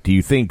me. He's like, "Do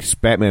you think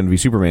Batman v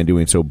Superman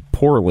doing so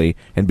poorly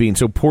and being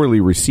so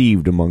poorly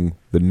received among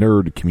the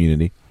nerd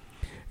community?"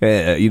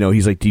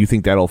 He's like, "Do you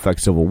think that'll affect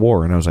Civil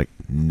War?" And I was like,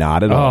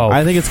 "Not at all.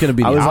 I think it's going to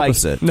be the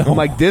opposite." I'm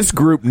like, this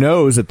group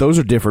knows that those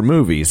are different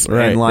movies,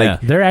 right? And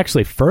they're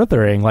actually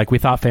furthering, like we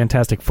thought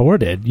Fantastic Four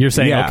did. You're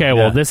saying,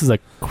 this is a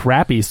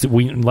crappy.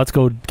 Let's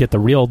go get the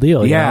real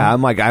deal. Yeah,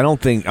 I'm like,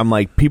 I'm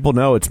like, people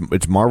know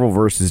it's Marvel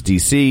versus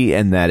DC,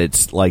 and that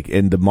it's like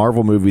in the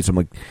Marvel movies.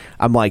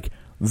 I'm like,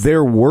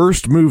 their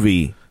worst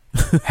movie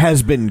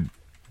has been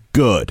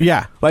good.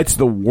 Yeah, it's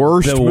the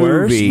worst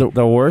movie.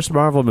 The worst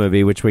Marvel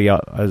movie, which we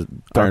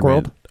Dark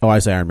World. Oh, I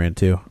say Iron Man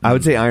 2. I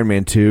would say Iron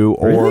Man 2,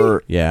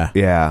 or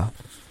yeah,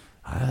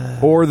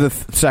 or the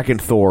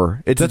second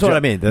Thor. That's what I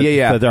mean.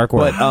 The Dark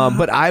World.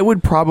 But I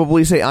would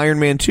probably say Iron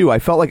Man 2. I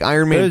felt like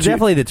Iron Man 2 was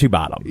definitely the two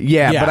bottom.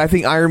 Yeah, but I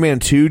think Iron Man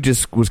 2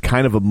 just was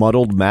kind of a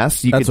muddled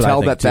mess. You could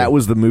tell that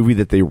was the movie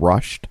that they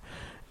rushed.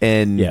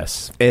 And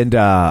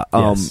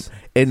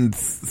and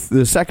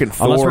the second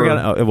Thor. Unless we're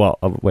gonna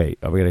wait,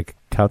 are we gonna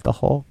count the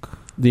Hulk?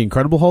 The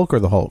Incredible Hulk or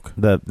the Hulk?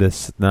 Not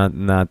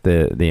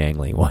the Ang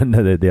Lee one,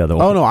 the other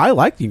one. Oh no, I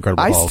like the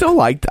Incredible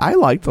Hulk. I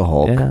liked the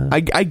Hulk. Yeah.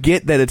 I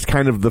get that it's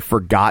kind of the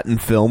forgotten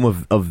film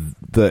of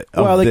the.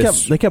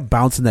 They kept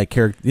bouncing that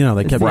character.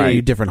 They kept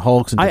making different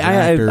Hulks and different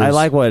actors. I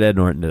like what Ed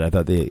Norton did. I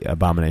thought the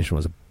Abomination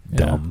was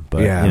dumb,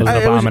 but it was an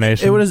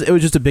abomination. It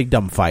was just a big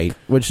dumb fight,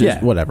 which is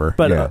whatever.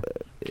 But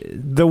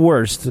the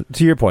worst,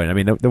 to your point, I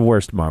mean, the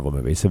worst Marvel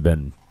movies have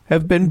been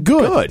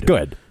good.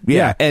 Good.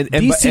 Yeah, and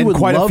DC would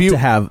quite love a few to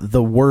have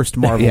the worst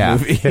Marvel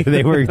movie.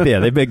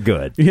 They've been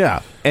good.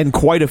 Yeah, and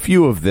quite a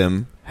few of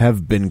them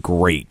have been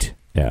great.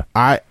 Yeah,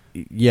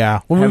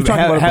 When we've talked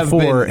about it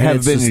before,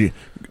 have been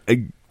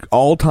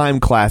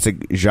all-time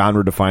classic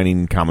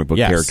genre-defining comic book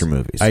character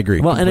movies. I agree.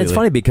 Well, and it's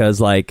funny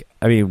because, and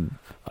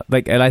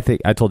I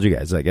think I told you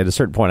guys, at a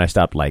certain point, I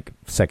stopped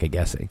second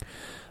guessing,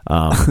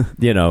 and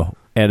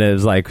it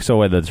was so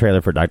when the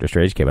trailer for Doctor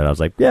Strange came out, I was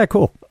like, yeah,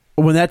 cool.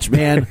 When that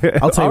man,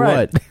 I'll tell you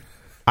what,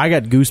 I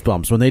got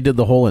goosebumps when they did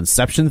the whole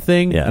Inception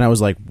thing, and I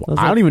was like,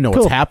 I don't even know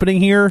what's happening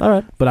here,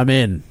 but I'm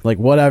in.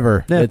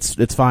 Whatever,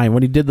 it's fine.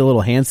 When he did the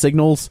little hand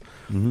signals,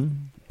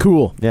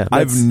 cool. Yeah,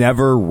 I've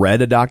never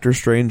read a Doctor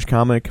Strange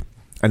comic.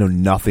 I know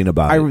nothing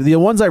about it. The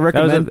ones I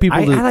recommend people.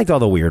 I liked all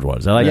the weird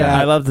ones.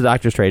 I love the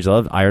Doctor Strange. I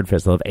love Iron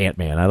Fist. I love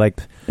Ant-Man.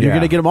 You're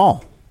gonna get them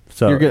all.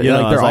 So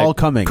they're all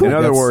coming. Cool. In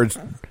other words,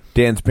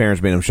 Dan's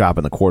parents made him shop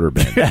in the quarter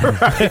bin.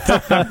 That's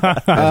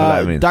what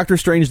that means. Doctor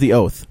Strange: The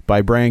Oath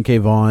by Brian K.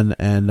 Vaughan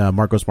and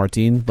Marcos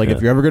Martin.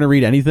 If you're ever going to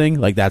read anything,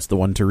 that's the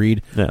one to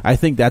read. Yeah. I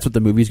think that's what the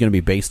movie's going to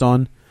be based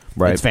on.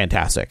 Right. It's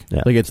fantastic.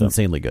 Yeah. It's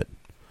insanely good.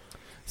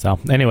 So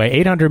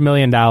anyway, $800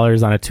 million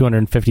on a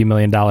 $250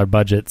 million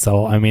budget.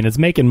 So I mean, it's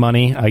making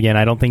money. Again,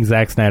 I don't think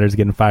Zack Snyder's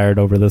getting fired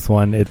over this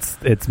one.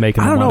 It's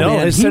making. I don't money. know.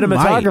 No, his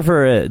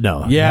cinematographer.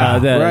 No,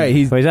 right.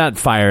 He's not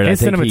fired. His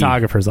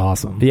cinematographer's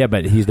awesome. Yeah,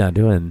 but he's not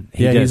doing.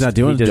 He's not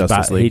doing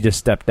Justice League. He just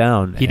stepped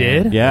down. He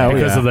did. Yeah,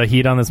 because of the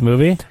heat on this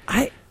movie.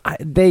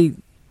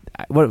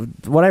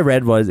 What I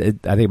read was, I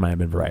think it might have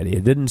been Variety.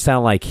 It didn't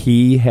sound like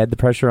he had the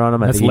pressure on him.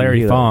 That's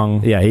Larry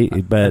Fong. Yeah,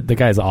 but the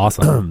guy's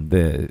awesome.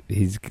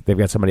 They've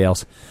got somebody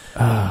else.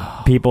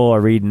 People are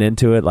reading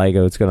into it like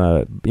it's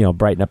gonna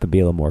brighten up and be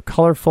a little more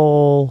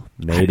colorful.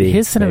 Maybe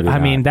his cinema. I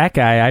mean, that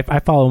guy. I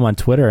follow him on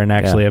Twitter and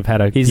actually have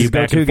had a few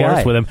back and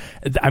forth with him.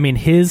 I mean,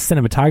 his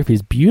cinematography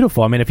is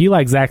beautiful. I mean, if you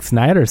like Zack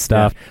Snyder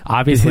stuff,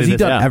 obviously has he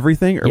done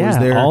everything? Or was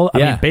there? I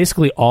mean,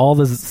 basically all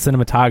the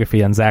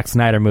cinematography on Zack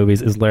Snyder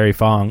movies is Larry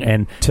Fong,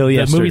 and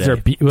the movies are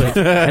and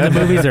the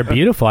movies are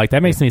beautiful. Like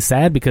that makes me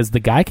sad because the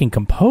guy can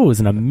compose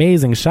an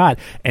amazing shot,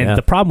 and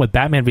the problem with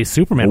Batman v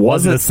Superman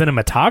wasn't the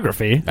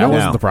cinematography. That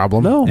wasn't the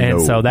problem. No,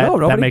 and so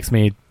that makes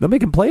me. Nobody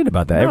complained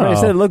about that. Everybody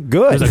said it looked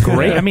good. It was a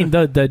great. I mean,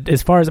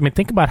 as far as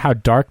think about how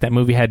dark that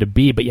movie had to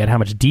be, but yet how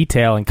much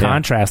detail and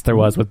contrast there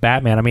was with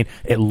Batman. I mean,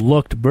 it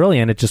looked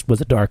brilliant. It just was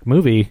a dark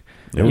movie.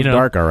 It was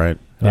dark, all right.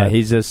 Yeah,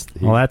 he's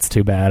that's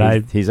too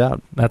bad. He's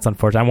out. That's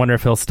unfortunate. I wonder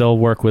if he'll still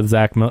work with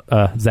Zack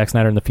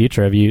Snyder in the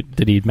future.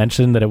 Did he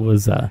mention that it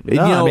was?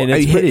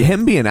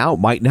 Him being out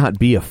might not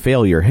be a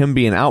failure. Him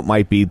being out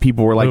might be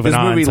people were like, this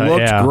movie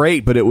looked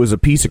great, but it was a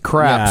piece of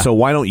crap. Yeah. So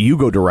why don't you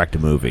go direct a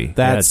movie?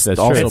 That's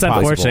also possible. It's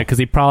unfortunate because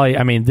he probably.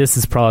 I mean, this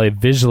is probably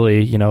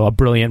visually, a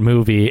brilliant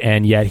movie,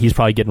 and yet he's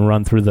probably getting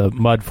run through the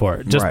mud for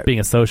it, just being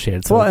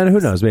associated. So and who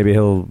knows? Maybe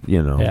he'll,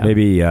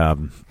 maybe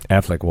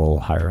Affleck will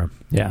hire him.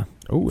 Yeah.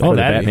 That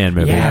Batman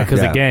movie. Yeah,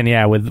 because again,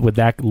 with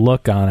that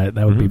look on it,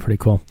 that would be pretty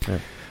cool. Yeah.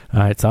 All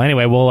right, so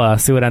anyway, we'll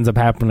see what ends up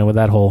happening with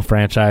that whole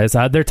franchise.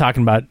 They're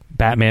talking about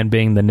Batman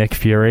being the Nick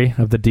Fury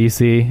of the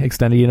DC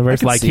extended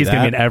universe. Like he's going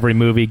to be in every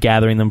movie,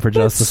 gathering them for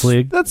Justice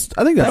League. I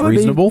think that's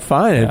reasonable.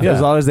 Fine,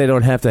 as long as they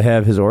don't have to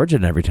have his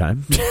origin every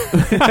time.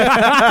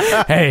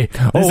 Hey,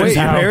 your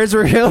parents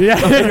were killed.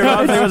 Yeah, your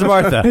mom's name was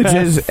Martha.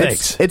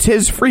 It's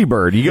his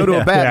Freebird. You go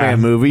to a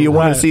Batman movie, you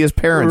want to see his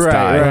parents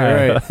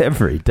die right.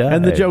 every time,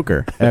 and the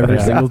Joker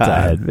every single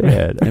time,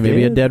 man. And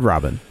maybe a dead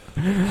Robin.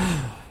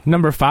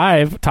 Number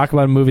 5, talk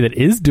about a movie that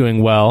is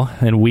doing well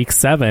in week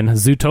 7.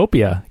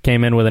 Zootopia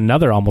came in with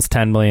another almost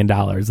 $10 million.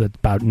 It's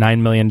about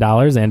 $9 million,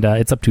 and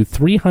it's up to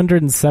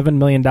 $307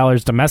 million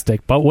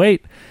domestic. But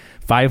wait,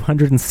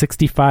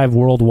 565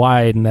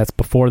 worldwide, and that's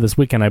before this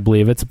weekend, I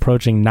believe. It's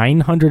approaching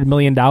 $900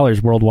 million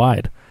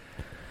worldwide.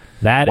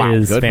 That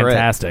is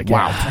fantastic.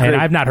 Wow. And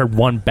I've not heard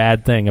one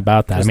bad thing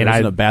about that. There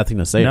isn't a bad thing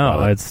to say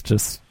about it.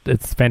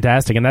 It's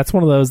fantastic. And that's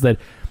one of those that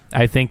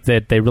I think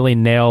that they really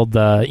nailed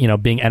the,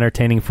 being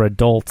entertaining for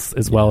adults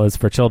as well as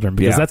for children,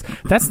 because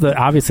that's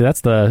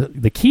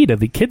the key to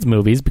the kids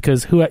movies,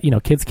 because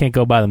kids can't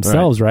go by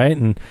themselves, right?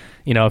 And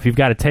if you've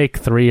got to take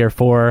 3 or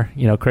 4,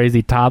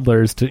 crazy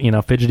toddlers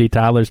to, fidgety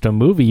toddlers to a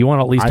movie, you want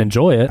to at least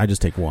enjoy it. I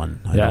just take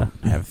one. I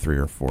don't have 3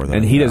 or 4.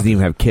 And he doesn't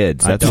even have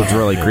kids. That's what's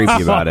really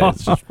creepy about it.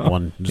 It's just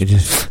one.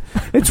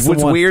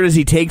 What's weird is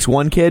he takes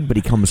one kid, but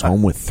he comes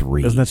home with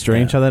 3. Isn't that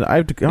strange? How that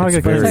it's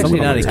actually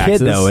not a kid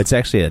though. It's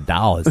actually a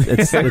doll. It's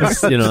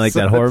like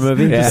that horror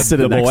movie. Yeah. Just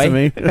sitting next to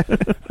me.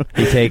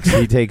 He takes.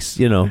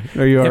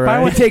 Are you all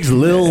right? He takes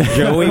little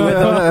Joey with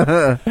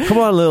him. Come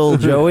on, little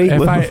Joey.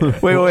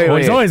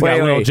 Wait. He's always got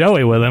little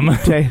Joey with him.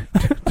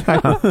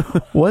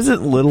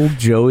 Wasn't Little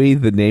Joey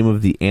the name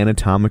of the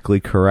anatomically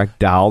correct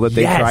doll that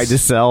they tried to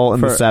sell in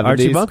the 70s?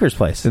 Archie Bunker's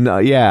place.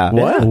 Yeah.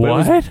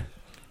 What?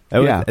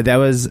 That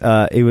was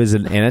it was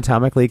an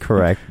anatomically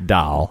correct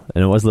doll,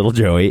 and it was Little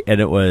Joey, and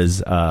it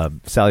was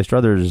Sally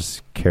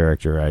Struthers'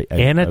 character.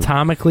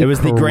 Anatomically, it was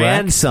correct? the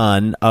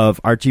grandson of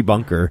Archie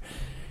Bunker.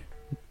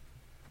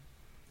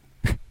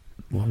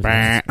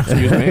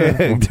 Excuse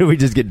me. Did we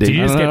just get? Did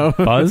you just get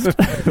buzzed?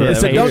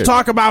 Don't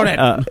talk about it.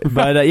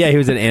 But he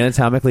was an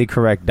anatomically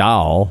correct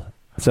doll.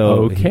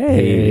 So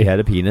he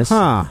had a penis.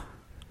 Huh.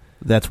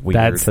 That's weird.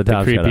 That's the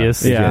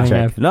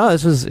creepiest. No,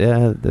 this was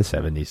the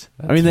 70s.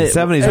 I mean, the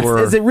 70s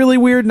were. Is it really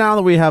weird now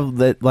that we have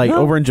that? Like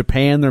over in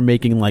Japan, they're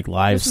making like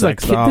live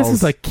sex dolls. This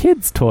is a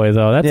kid's toy,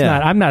 though. That's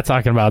not. I'm not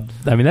talking about.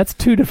 I mean, that's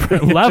 2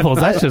 different levels.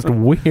 That's just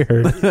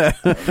weird.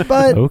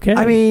 But okay.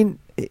 I mean,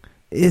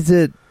 is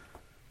it?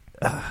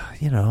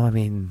 I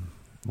mean,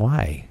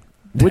 why?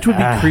 Which would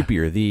be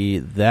creepier,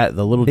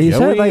 the little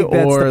Joey,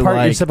 that's or the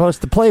part you're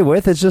supposed to play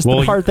with? It's just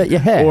the part that you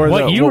had. Or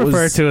what you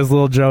refer to as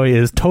little Joey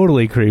is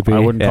totally creepy. I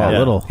wouldn't call it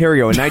little. Here we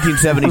go. In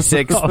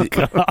 1976,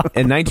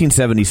 in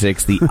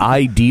 1976, the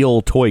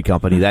Ideal Toy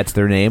Company. That's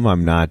their name.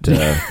 I'm not.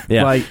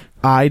 Like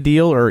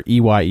Ideal or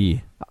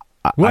EYE.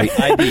 Or like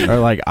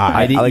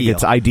like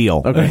it's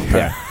Ideal. Okay.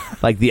 Yeah.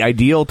 Like the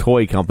Ideal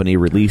Toy Company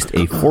released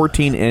a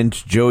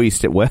 14-inch Joey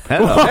Stivic.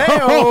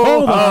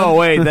 Oh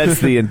wait,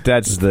 that's the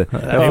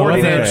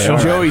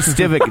 14-inch Joey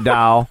Stivic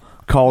doll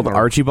called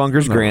Archie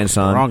Bunker's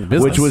grandson,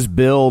 which was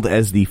billed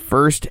as the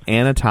first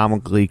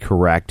anatomically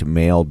correct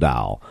male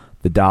doll.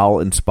 The doll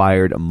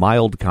inspired a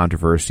mild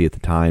controversy at the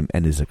time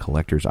and is a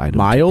collector's item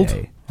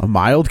today. A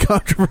mild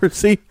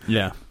controversy?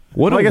 Yeah.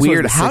 What a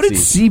weird... How did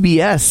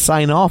CBS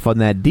sign off on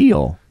that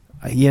deal?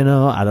 I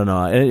don't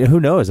know. Who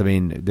knows? I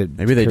mean,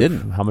 maybe they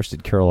didn't. How much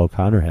did Carroll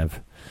O'Connor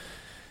have?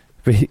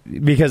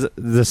 Because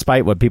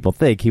despite what people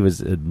think, he was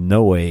in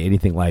no way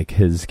anything like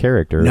his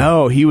character.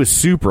 No, he was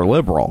super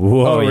liberal.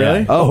 Whoa, oh,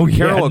 really? Oh,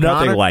 Carroll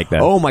O'Connor? Nothing like that.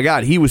 Oh, my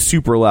God. He was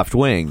super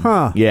left-wing.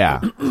 Huh.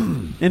 Yeah.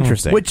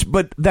 Interesting.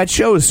 But that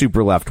show is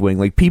super left-wing.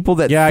 Like, people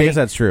that... I guess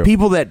that's true.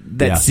 People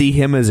that see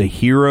him as a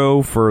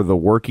hero for the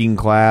working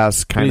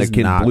class, kind of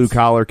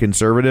blue-collar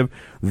conservative,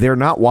 they're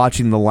not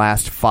watching the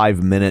last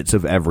 5 minutes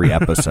of every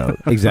episode.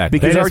 Exactly.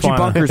 Because Archie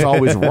Bunker's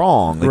always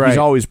wrong. Like, right. He's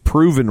always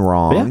proven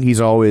wrong. Yeah. He's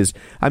always...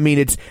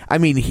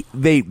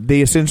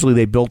 they essentially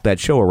they built that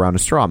show around a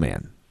straw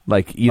man.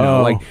 Like,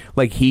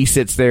 like he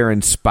sits there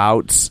and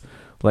spouts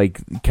like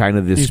kind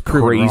of this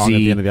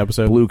crazy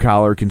blue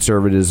collar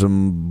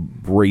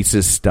conservatism,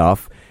 racist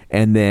stuff,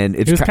 and then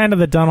he was kind of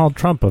the Donald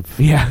Trump of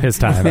his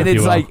time. And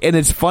it's and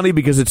it's funny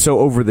because it's so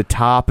over the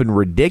top and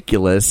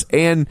ridiculous,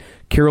 and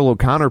Carroll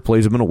O'Connor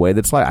plays him in a way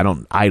that's like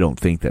I don't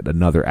think that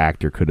another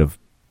actor could have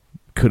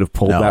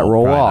pulled that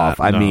role off.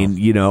 Not. I mean,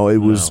 it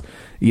was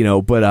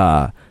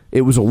but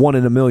it was a 1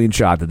 in a million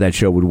shot that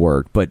show would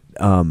work, but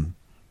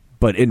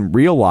in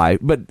real life,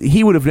 but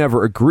he would have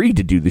never agreed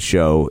to do the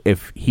show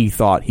if he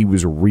thought he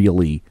was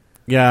really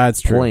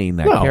it's true. playing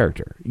that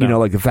character.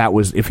 Like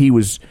if he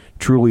was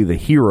truly the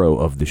hero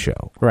of the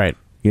show, right?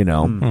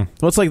 Well,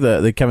 it's like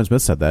the Kevin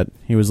Smith said that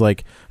he was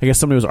like, I guess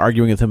somebody was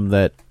arguing with him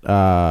that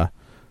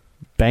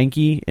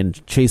Banky in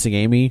Chasing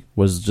Amy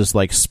was just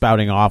like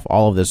spouting off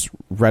all of this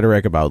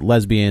rhetoric about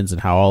lesbians and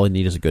how all he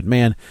needs is a good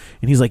man,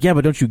 and he's like, yeah,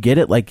 but don't you get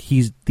it? Like,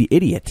 he's the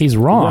idiot. He's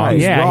wrong. Right,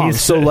 he's wrong.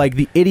 So like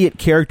the idiot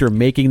character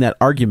making that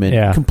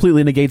argument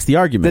completely negates the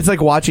argument. It's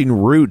like watching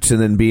Roots and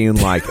then being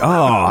like,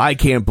 oh, I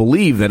can't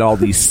believe that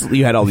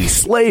you had all these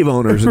slave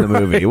owners in the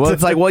movie. Well,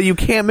 it's like, well, you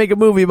can't make a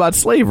movie about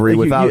slavery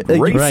without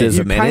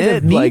racism in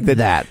it. Like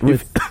that.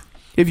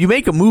 If you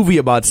make a movie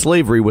about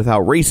slavery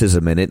without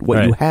racism in it,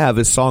 what you have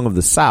is Song of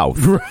the South.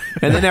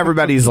 And then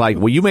everybody's like,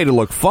 well, you made it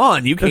look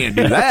fun. You can't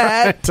do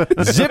that.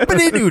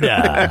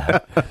 Zippity-doo-dah.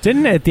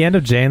 Didn't at the end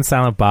of Jay and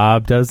Silent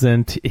Bob,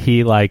 doesn't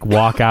he like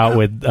walk out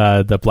with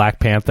the Black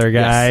Panther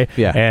guy? Yes.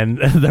 Yeah. And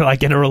they're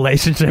like in a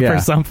relationship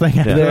or something?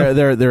 Yeah.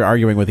 They're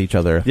arguing with each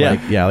other.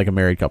 Yeah. Like a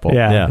married couple.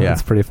 Yeah.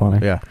 That's pretty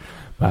funny. Yeah.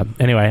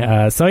 Anyway,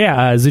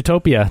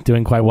 Zootopia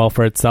doing quite well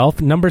for itself.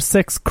 Number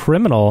 6,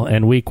 Criminal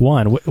in week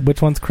 1. Which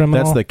one's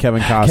Criminal? That's the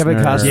Kevin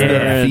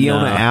Costner.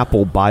 Fiona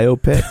Apple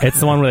biopic. It's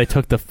the one where they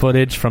took the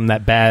footage from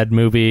that bad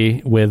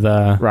movie with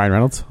Ryan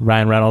Reynolds.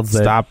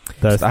 The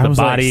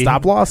body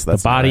stop loss.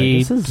 That's the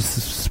body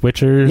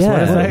switchers.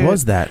 What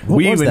was that?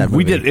 What was that movie?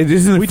 We did. It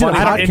isn't we funny.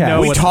 Did a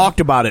podcast. We talked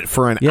about it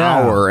for an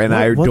hour, and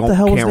I can't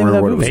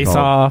remember what it was Face called.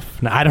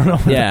 Off. No, I don't know.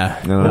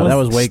 Yeah, that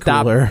was way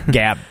cooler.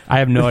 Gap. I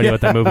have no idea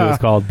what that movie was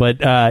called, but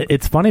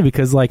it's funny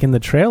because like in the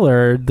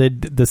trailer,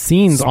 the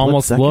scenes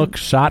almost look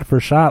shot for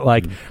shot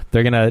like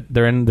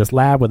they're in this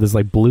lab with this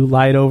like blue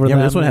light over them.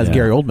 This one has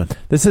Gary Oldman.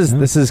 This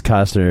is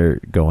Costner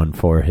going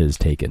for his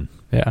Taken.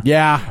 Yeah.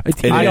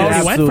 He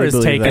already went for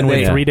his Taken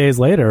 3 days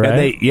later,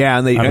 right?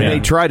 And they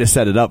try to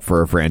set it up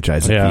for a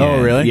franchise.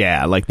 Oh, really?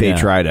 Yeah, like they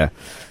try to.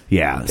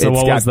 Yeah. So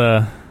what was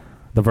the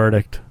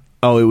verdict?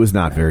 Oh, it was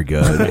not very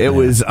good. It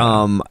was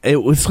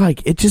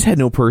like it just had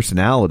no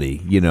personality,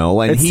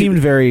 And it seemed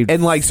very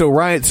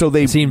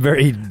they seemed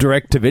very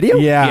direct to video.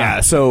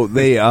 Yeah. So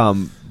they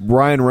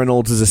Ryan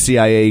Reynolds is a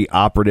CIA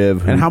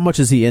operative. And how much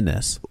is he in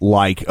this?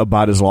 Like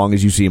about as long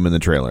as you see him in the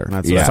trailer.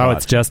 So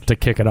it's just to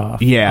kick it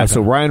off. Yeah. Okay.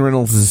 So Ryan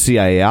Reynolds is a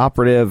CIA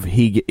operative.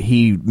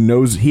 He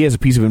knows he has a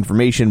piece of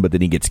information, but then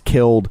he gets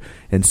killed,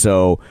 and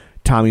so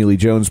Tommy Lee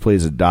Jones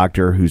plays a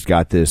doctor who's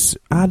got this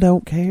I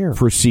don't care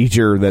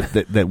procedure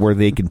that where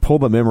they can pull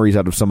the memories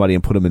out of somebody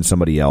and put them in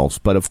somebody else.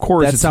 But of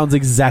course, that sounds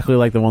exactly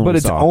like the one. But we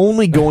it's saw.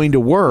 only going to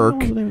work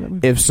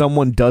if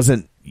someone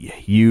doesn't.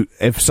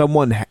 If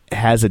someone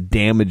has a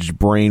damaged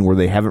brain where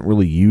they haven't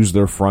really used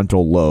their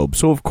frontal lobe.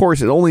 So of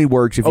course it only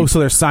works if so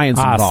there's science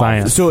involved.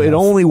 Science. So it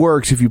only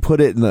works if you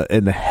put it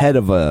in the head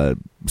of a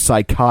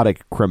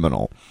psychotic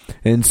criminal,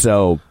 and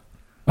so.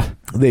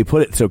 They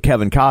put it so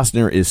Kevin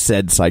Costner is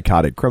said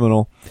psychotic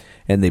criminal,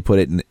 and they put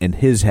it in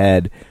his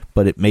head,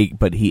 but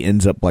he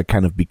ends up like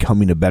kind of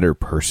becoming a better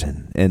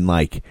person, and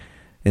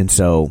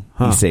so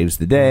he saves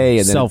the day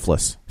and then,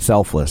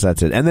 selfless.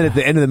 That's it. And then at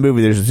the end of the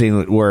movie, there's a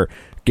scene where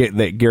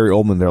that Gary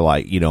Oldman, they're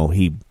like,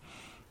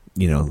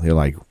 they're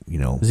like,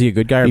 is he a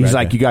good guy? Or he's bad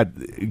like, guy? you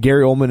got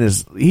Gary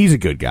Oldman he's a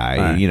good guy,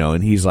 right.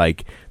 And he's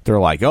like,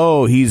 they're like,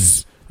 oh,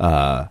 he's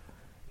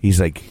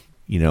like,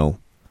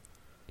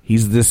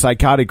 he's this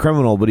psychotic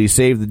criminal, but he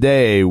saved the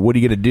day. What are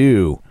you going to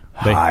do?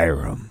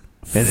 Hire him.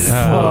 And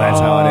that's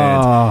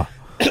how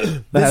it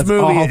ends. This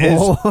movie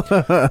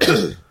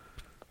is...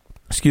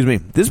 Excuse me.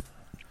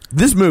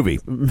 This movie...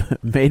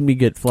 made me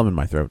get phlegm in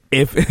my throat.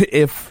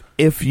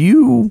 If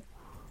you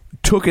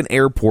took an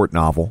airport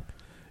novel...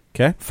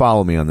 Okay.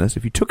 Follow me on this.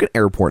 If you took an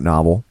airport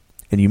novel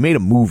and you made a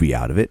movie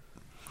out of it,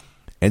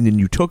 and then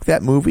you took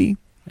that movie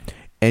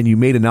and you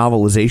made a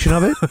novelization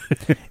of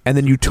it, and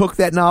then you took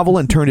that novel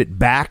and turned it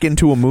back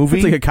into a movie.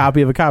 It's like a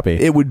copy of a copy.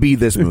 It would be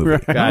this movie.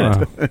 Right.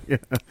 Got it. Yeah.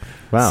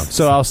 Wow.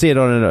 So I'll see it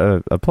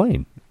on a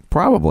plane.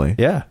 Probably.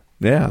 Yeah.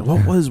 Yeah.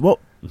 What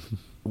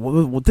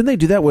didn't they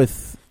do that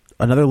with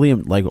another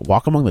Liam, like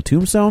Walk Among the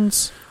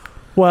Tombstones?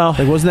 Well,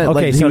 like, wasn't that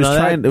okay? like So he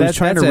was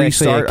trying to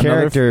restart a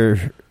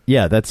character.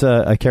 Yeah, that's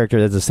a character.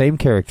 That's the same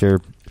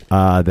character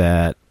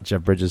that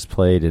Jeff Bridges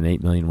played in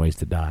 8 Million Ways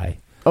to Die.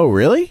 Oh,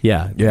 really?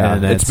 Yeah.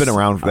 And it's been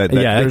around.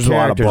 There's a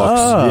lot of books.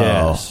 Oh.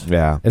 Yes.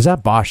 Yeah. Is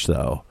that Bosch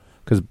though?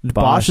 Because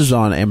Bosch is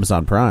on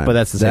Amazon Prime, but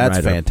that's the same That's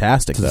writer.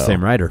 fantastic. It's the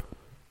same writer.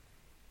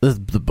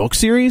 The book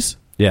series.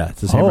 Yeah,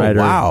 it's the same writer.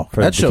 Wow,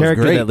 for that the show's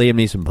character great. that Liam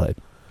Neeson played.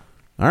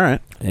 All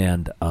right,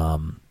 and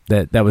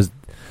that was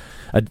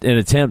an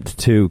attempt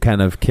to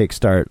kind of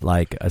kickstart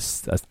like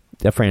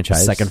a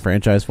franchise, second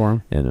franchise for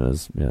him, and it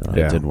was it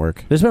didn't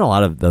work. There's been a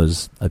lot of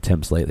those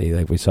attempts lately.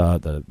 Like we saw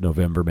the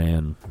November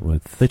Man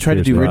with they tried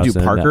to do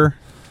redo Parker.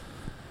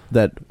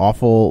 That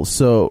awful.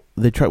 So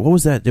they tried. What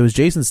was that? It was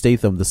Jason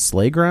Statham, The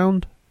Sleigh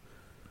Ground.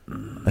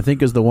 I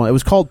think is the one. It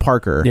was called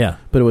Parker. Yeah,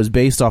 but it was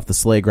based off The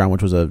Sleigh Ground,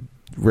 which was a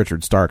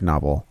Richard Stark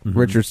novel. Mm-hmm.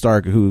 Richard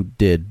Stark, who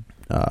did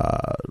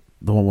the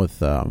one with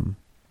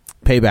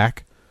Payback.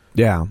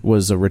 Yeah,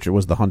 was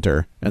the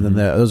hunter, and then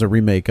there was a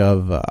remake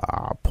of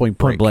Point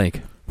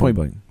Blank. Point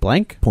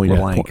Blank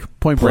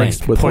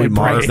with Lee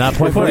Marvin. Not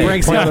Point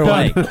Blank. The other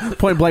one.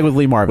 Point Blank with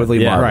Lee Marvin.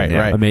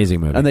 Right.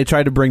 Amazing movie. And they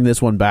tried to bring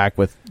this one back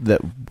with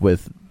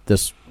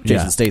this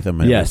Jason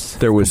Statham. Yes,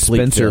 there was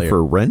Spencer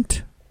for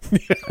Rent.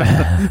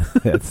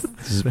 That's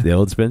the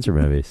old Spencer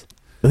movies.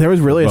 There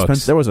was really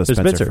Spencer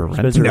for Rent.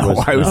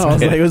 I was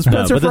like, it was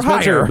Spencer for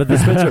Hire. But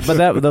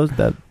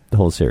that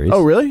whole series.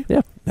 Oh, really?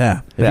 Yeah.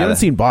 If you haven't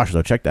seen Bosch,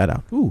 though, check that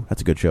out. Ooh,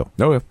 that's a good show.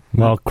 Oh, yeah.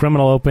 Well,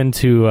 Criminal opened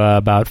to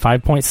about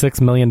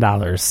 $5.6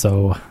 million,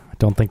 so I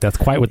don't think that's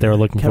quite what they were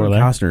looking for there.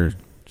 Kevin Costner,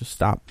 just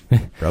stop,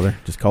 brother.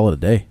 Just call it a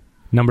day.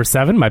 Number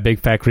 7, My Big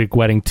Fat Greek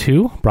Wedding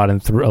 2 brought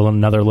in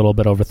another little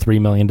bit over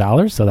 $3 million,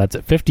 so that's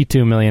at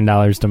 $52 million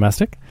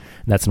domestic.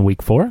 That's in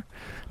week 4.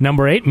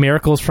 Number 8,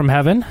 Miracles from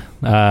Heaven,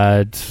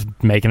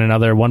 making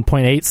another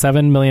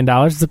 $1.87 million.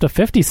 It's up to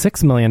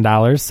 $56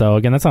 million. So,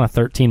 again, that's on a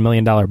 $13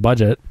 million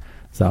budget.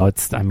 So,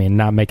 it's,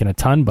 not making a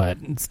ton, but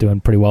it's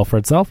doing pretty well for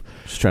itself.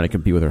 Just trying to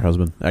compete with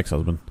her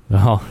ex-husband.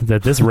 Well,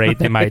 at this rate,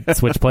 they might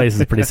switch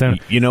places pretty soon.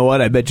 You know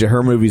what? I bet you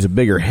her movie's a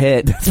bigger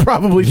hit. That's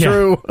probably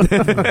true.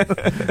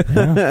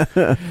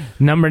 Yeah.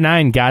 Number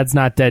 9, God's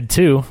Not Dead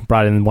 2,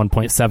 brought in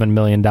 $1.7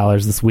 million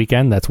this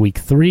weekend. That's week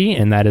 3,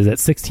 and that is at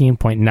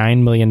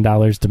 $16.9 million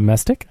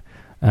domestic.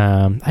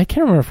 I can't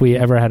remember if we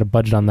ever had a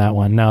budget on that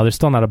one. No, there's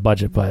still not a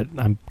budget, but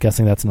I'm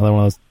guessing that's another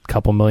one of those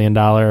couple $1 million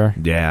type.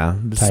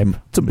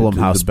 It's a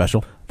Blumhouse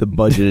special. The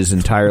budget is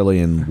entirely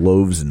in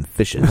loaves and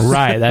fishes.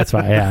 Right, that's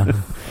right, yeah.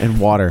 And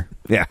water.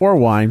 Yeah. Or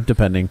wine,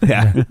 depending.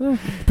 Yeah.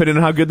 Depending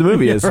on how good the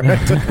movie is.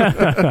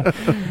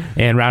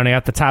 And rounding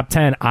out the top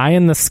 10, Eye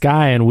in the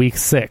Sky in week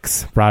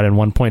 6 brought in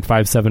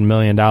 $1.57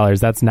 million.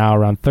 That's now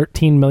around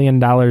 $13 million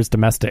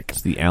domestic.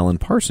 It's the Alan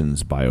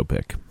Parsons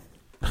biopic.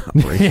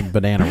 Operation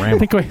Banana Ram. I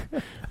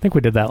think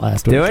we did that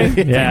last week.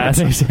 Did we? Yeah.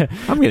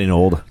 I'm getting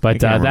old. But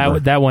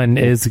that one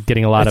is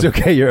getting a lot of... It's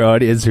okay, your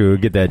audience who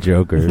get that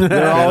joke.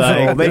 They're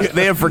also,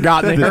 they have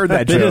forgotten they heard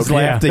that joke. They just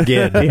laughed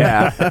again.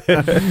 Yeah.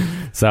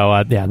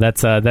 So,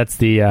 that's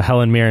the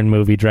Helen Mirren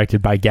movie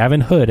directed by Gavin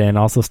Hood and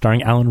also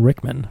starring Alan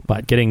Rickman,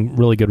 but getting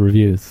really good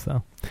reviews.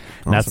 So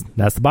awesome.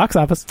 That's the box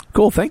office.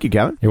 Cool. Thank you,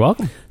 Gavin. You're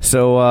welcome.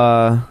 So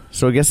I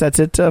guess that's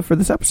it for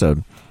this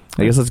episode.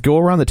 I guess let's go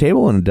around the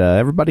table and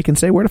everybody can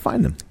say where to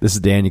find them. This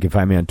is Dan. You can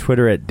find me on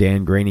Twitter at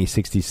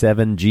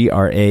DanGraney67,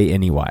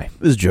 GRANEY.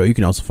 This is Joe. You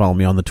can also follow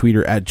me on the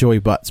Twitter at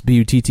JoeyButts,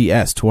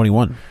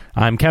 BUTTS21.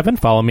 I'm Kevin.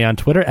 Follow me on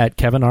Twitter at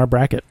Kevin R.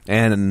 Brackett.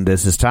 And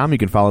this is Tom. You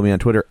can follow me on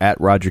Twitter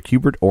at Roger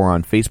Kubert or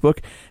on Facebook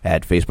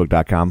at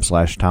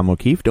Facebook.com/Tom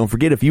O'Keefe. Don't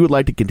forget, if you would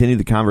like to continue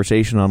the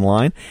conversation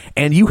online,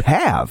 and you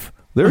have...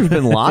 There's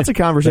been lots of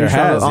conversation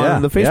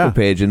on the Facebook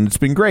page, and it's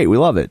been great. We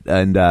love it.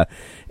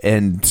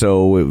 And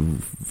so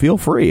feel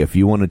free if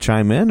you want to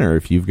chime in, or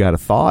if you've got a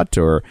thought,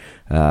 or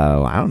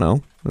I don't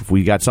know, if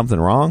we got something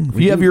wrong.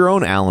 If you have your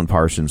own Alan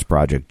Parsons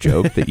Project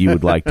joke that you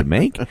would like to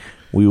make,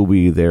 we will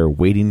be there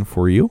waiting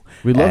for you.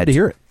 We'd love to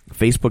hear it.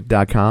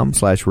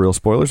 Facebook.com/Real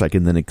Spoilers. I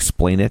can then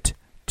explain it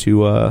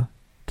to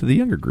the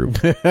younger group.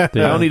 I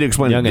don't need to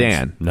explain it to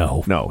Dan.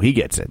 No, he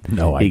gets it.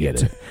 No, I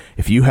get it.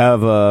 If you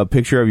have a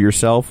picture of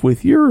yourself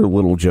with your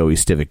little Joey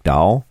Stivic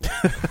doll,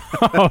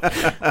 what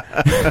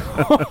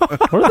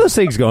are those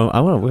things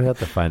going? We have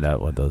to find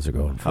out what those are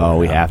going for. Oh,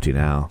 we have to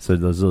now. So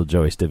those little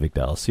Joey Stivic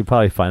dolls, you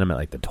probably find them at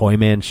like the Toy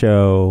Man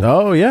show.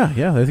 Oh yeah. I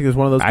think there's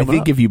one of those. I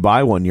think if you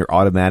buy one, you're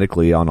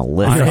automatically on a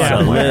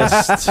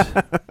list.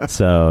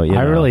 So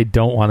I really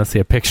don't want to see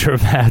a picture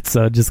of that.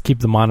 So just keep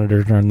the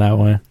monitor turned that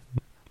way.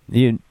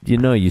 You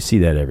know you see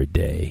that every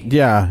day.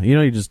 Yeah,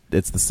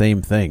 it's the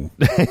same thing.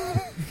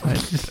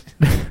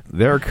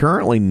 There are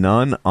currently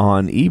none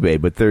on eBay,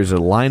 but there's a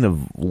line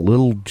of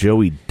little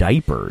Joey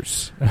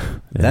diapers.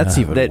 That's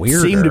even that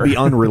weirder. seem to be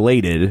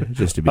unrelated,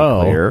 just to be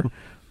clear.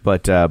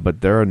 But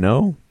there are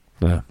no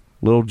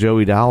little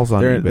Joey dolls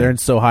on eBay. They're in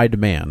so high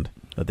demand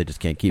that they just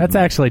can't keep That's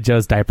them. actually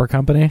Joe's diaper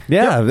company.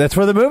 Yeah, that's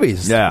for the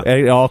movies. Yeah.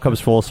 It all comes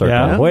full circle.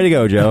 Yeah. Way to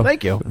go, Joe.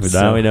 Thank you.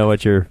 Now we know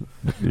what your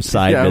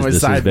side Yeah, my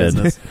business side has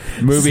been. business.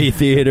 Movie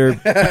theater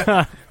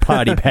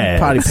potty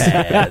pads. Potty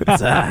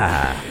pads.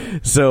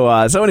 So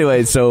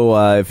anyway,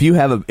 if you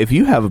have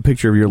a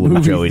picture of your little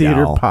Movie Joey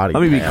theater doll, potty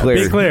let me be pad.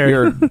 clear. Be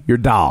clear. Your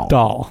doll.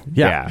 Doll.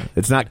 Yeah.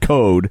 It's not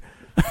code.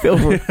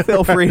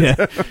 Feel free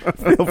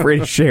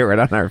to share it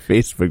on our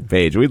Facebook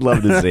page. We'd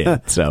love to see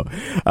it. So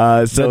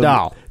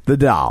the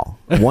doll.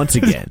 Once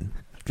again,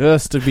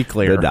 Just to be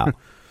clear. the doll.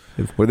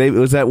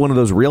 Was that one of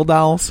those real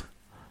dolls?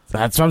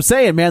 That's what I'm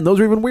saying, man. Those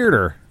are even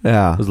weirder.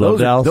 Yeah. Those love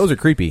dolls? Those are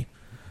creepy.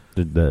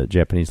 The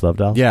Japanese love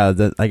doll? Yeah,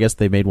 I guess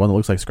they made one that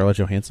looks like Scarlett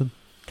Johansson.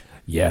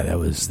 Yeah, that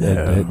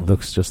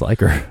looks just like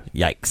her.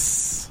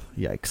 Yikes.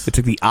 It's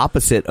like the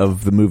opposite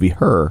of the movie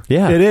Her.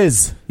 Yeah. It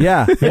is.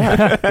 Yeah.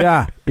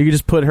 Yeah. You can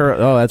just put her.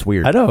 Oh, that's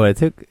weird. I know.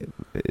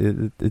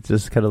 It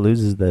just kind of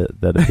loses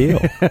that appeal.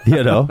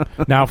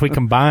 Now, if we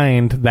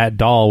combined that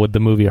doll with the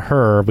movie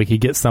Her, we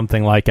could get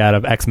something like out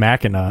of Ex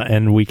Machina,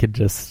 and we could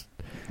just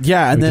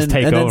and then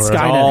take over. Skynet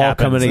all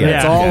happens. coming And together.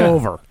 It's all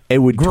over. It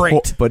would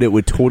Great. but it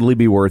would totally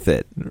be worth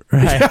it.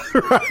 Right.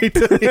 Right.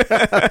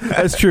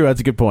 That's true.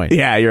 That's a good point.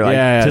 Yeah, you're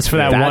like Just for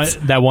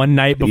that one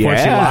night before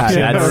she locks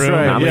you in the that's room.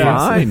 right. I'm Yeah.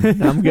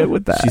 fine. I'm good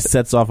with that. She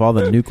sets off all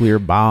the nuclear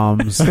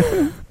bombs.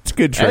 It's a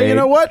good trade. Hey, you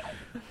know what?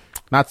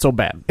 Not so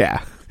bad.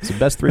 Yeah. It's the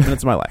best 3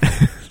 minutes of my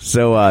life.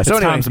 So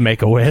anyway, Tom's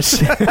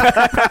Make-A-Wish. no,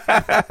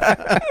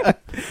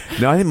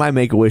 I think my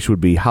Make-A-Wish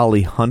would be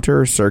Holly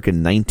Hunter, circa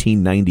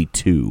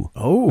 1992.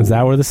 Oh, Is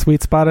that where the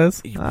sweet spot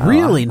is?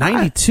 really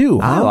 92?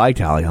 I huh? liked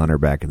Holly Hunter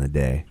back in the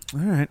day. All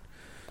right.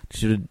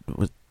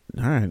 All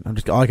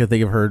right. All I can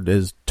think of her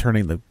is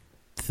turning the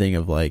thing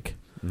of like.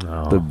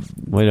 No.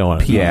 We don't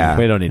want to. Yeah.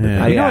 We don't need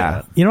to.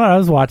 Yeah. You know what I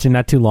was watching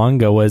not too long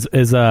ago is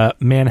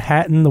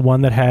Manhattan, the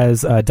one that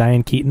has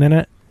Diane Keaton in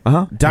it?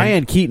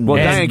 Diane Keaton. Well,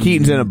 Diane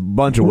Keaton's in a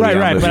bunch of Woody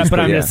Allen movies, but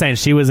I'm just saying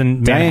she was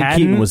in Diane Manhattan.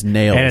 Keaton was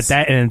nails.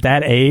 And at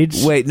that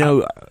age, Wait,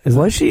 no,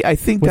 was she? I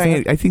think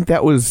Diane. I think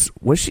that was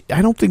she?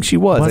 I don't think she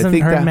was. wasn't I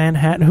think her that in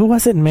Manhattan? Who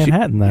was it in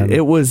Manhattan then?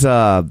 it was.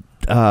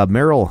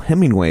 Meryl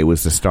Hemingway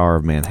was the star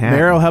of Manhattan.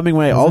 Meryl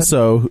Hemingway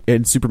also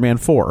in Superman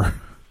 4.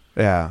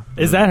 Yeah.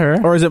 Is that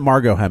her? Or is it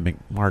Margot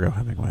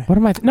Hemingway? What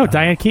am I? No,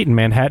 Diane Keaton,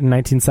 Manhattan,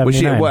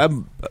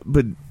 1979.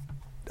 But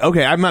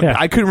okay, I'm not. Yeah.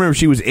 I couldn't remember if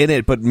she was in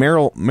it, but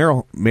Meryl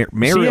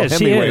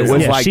She Hemingway is.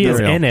 was Yeah, like she is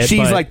in it, she's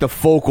but- like the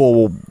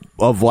focal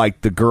of like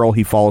the girl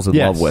he falls in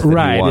love with.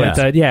 Right. and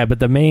he wants. But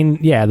the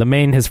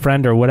main his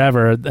friend or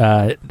whatever.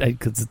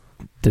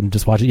 Didn't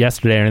just watch it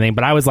yesterday or anything,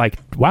 but I was like,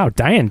 wow,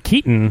 Diane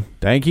Keaton.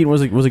 Diane Keaton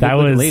was a good That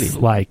was lady.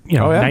 like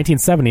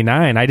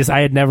 1979. I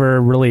had never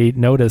really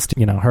noticed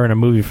her in a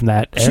movie from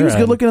that era. She was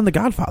good looking in The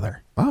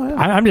Godfather. Oh, yeah.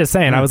 I'm just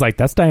saying. I was like,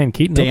 that's Diane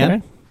Keaton. Dan,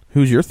 Okay.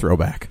 who's your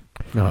throwback?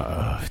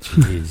 Oh,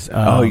 jeez.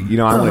 I'm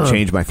going to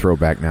change my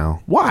throwback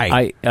now.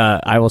 Why?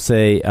 I will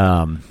say.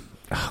 Oh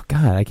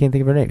God, I can't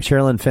think of her name.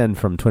 Sherilyn Fenn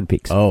from Twin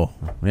Peaks. Oh,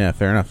 yeah,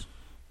 fair enough.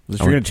 If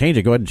you're going to change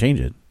it, go ahead and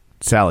change it.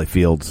 Sally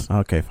Fields.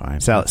 Okay,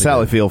 fine.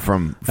 Sally Field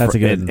from That's a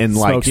good in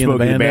like Smokey and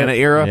the Bandit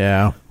era.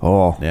 Yeah.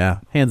 Oh Yeah.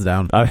 Hands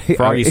down.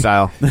 Froggy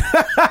style.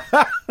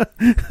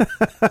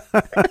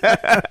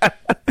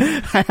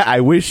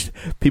 I wish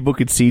people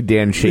could see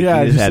Dan shaking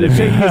his head.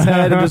 Shaking his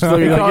head and just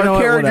looking like,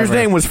 Our character's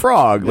name was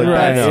Frog. Like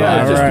Right, that's,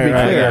 yeah, just to be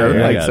right,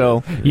 clear. right, Like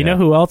so. You know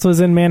who else was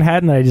in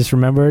Manhattan that I just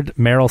remembered?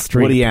 Meryl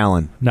Streep. Woody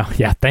Allen. No,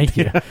 yeah, thank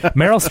you.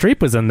 Meryl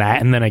Streep was in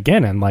that, and then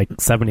again in like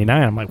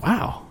 79. I'm like,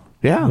 wow.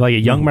 Yeah. Like a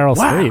young Meryl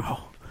Wow.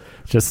 Streep.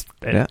 Just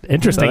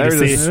interesting So to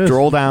there's see. a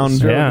stroll down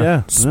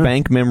Yeah.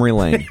 spank memory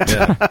lane.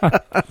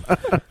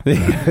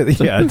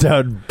 yeah,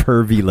 down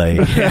Pervy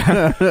Lane.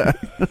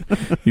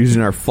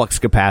 Using our flux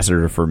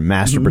capacitor for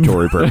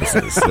masturbatory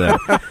purposes.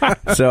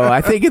 So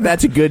I think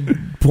that's a good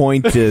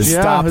point to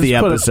stop the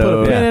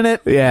episode. Put a pin in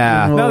it.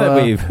 Yeah. Now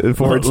that we've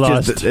before it's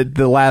lost. just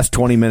the last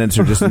 20 minutes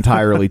are just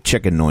entirely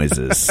chicken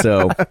noises.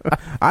 So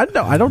I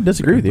don't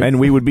disagree with you. and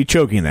we would be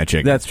choking that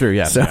chicken. That's true,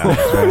 yeah. So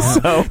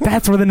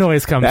That's where the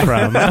noise comes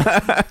from.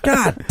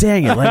 God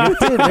dang it. Like,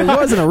 it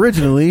wasn't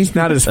originally. it's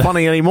not as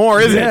funny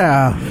anymore, is it?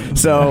 Yeah.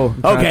 So,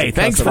 okay,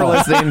 thanks for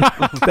listening.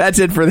 That's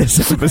it for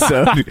this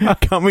episode.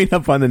 Coming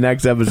up on the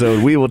next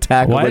episode, we will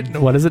tackle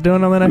What is it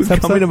doing on the next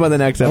episode? Coming up on the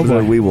next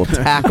episode, we will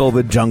tackle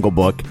the Jungle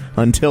Book.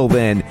 Until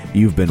then,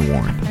 you've been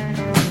warned.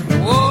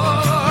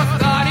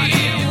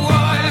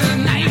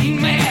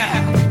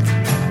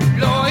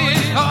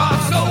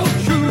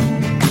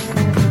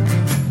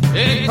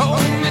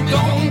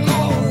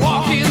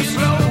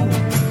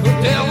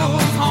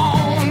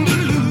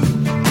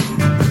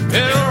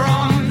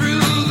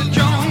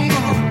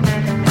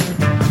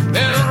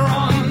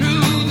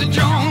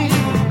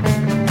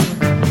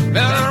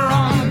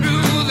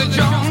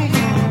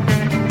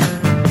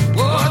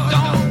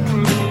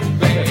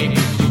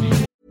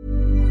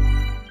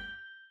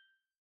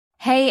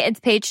 Hey, it's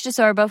Paige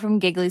DeSorbo from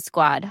Giggly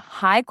Squad.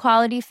 High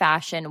quality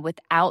fashion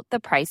without the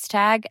price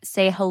tag.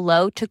 Say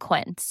hello to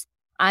Quince.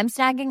 I'm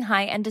snagging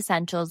high-end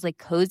essentials like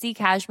cozy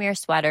cashmere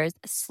sweaters,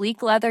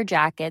 sleek leather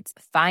jackets,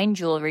 fine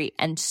jewelry,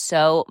 and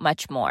so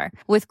much more.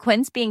 With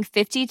Quince being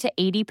 50 to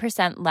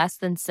 80% less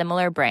than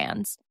similar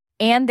brands.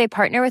 And they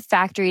partner with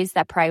factories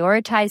that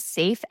prioritize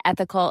safe,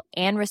 ethical,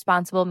 and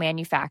responsible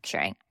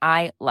manufacturing.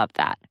 I love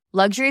that.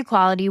 Luxury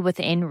quality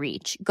within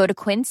reach. Go to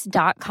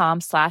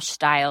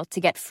quince.com/style to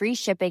get free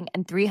shipping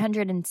and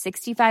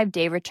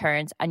 365-day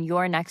returns on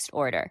your next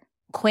order.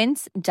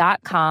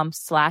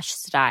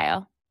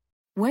 Quince.com/style.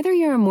 Whether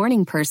you're a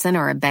morning person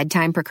or a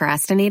bedtime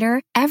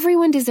procrastinator,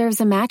 everyone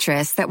deserves a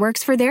mattress that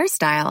works for their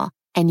style.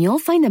 And you'll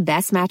find the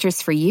best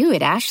mattress for you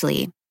at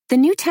Ashley. The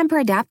new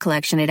Temper-Adapt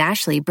collection at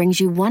Ashley brings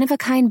you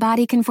one-of-a-kind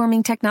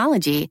body-conforming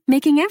technology,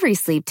 making every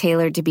sleep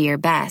tailored to be your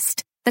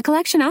best. The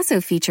collection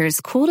also features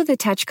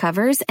cool-to-the-touch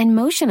covers and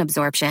motion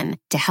absorption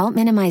to help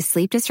minimize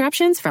sleep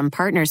disruptions from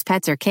partners,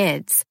 pets, or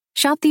kids.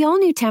 Shop the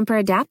all-new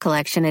Temper-Adapt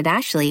collection at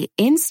Ashley,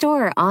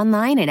 in-store or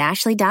online at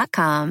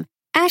ashley.com.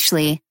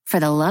 Ashley, for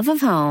the love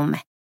of home.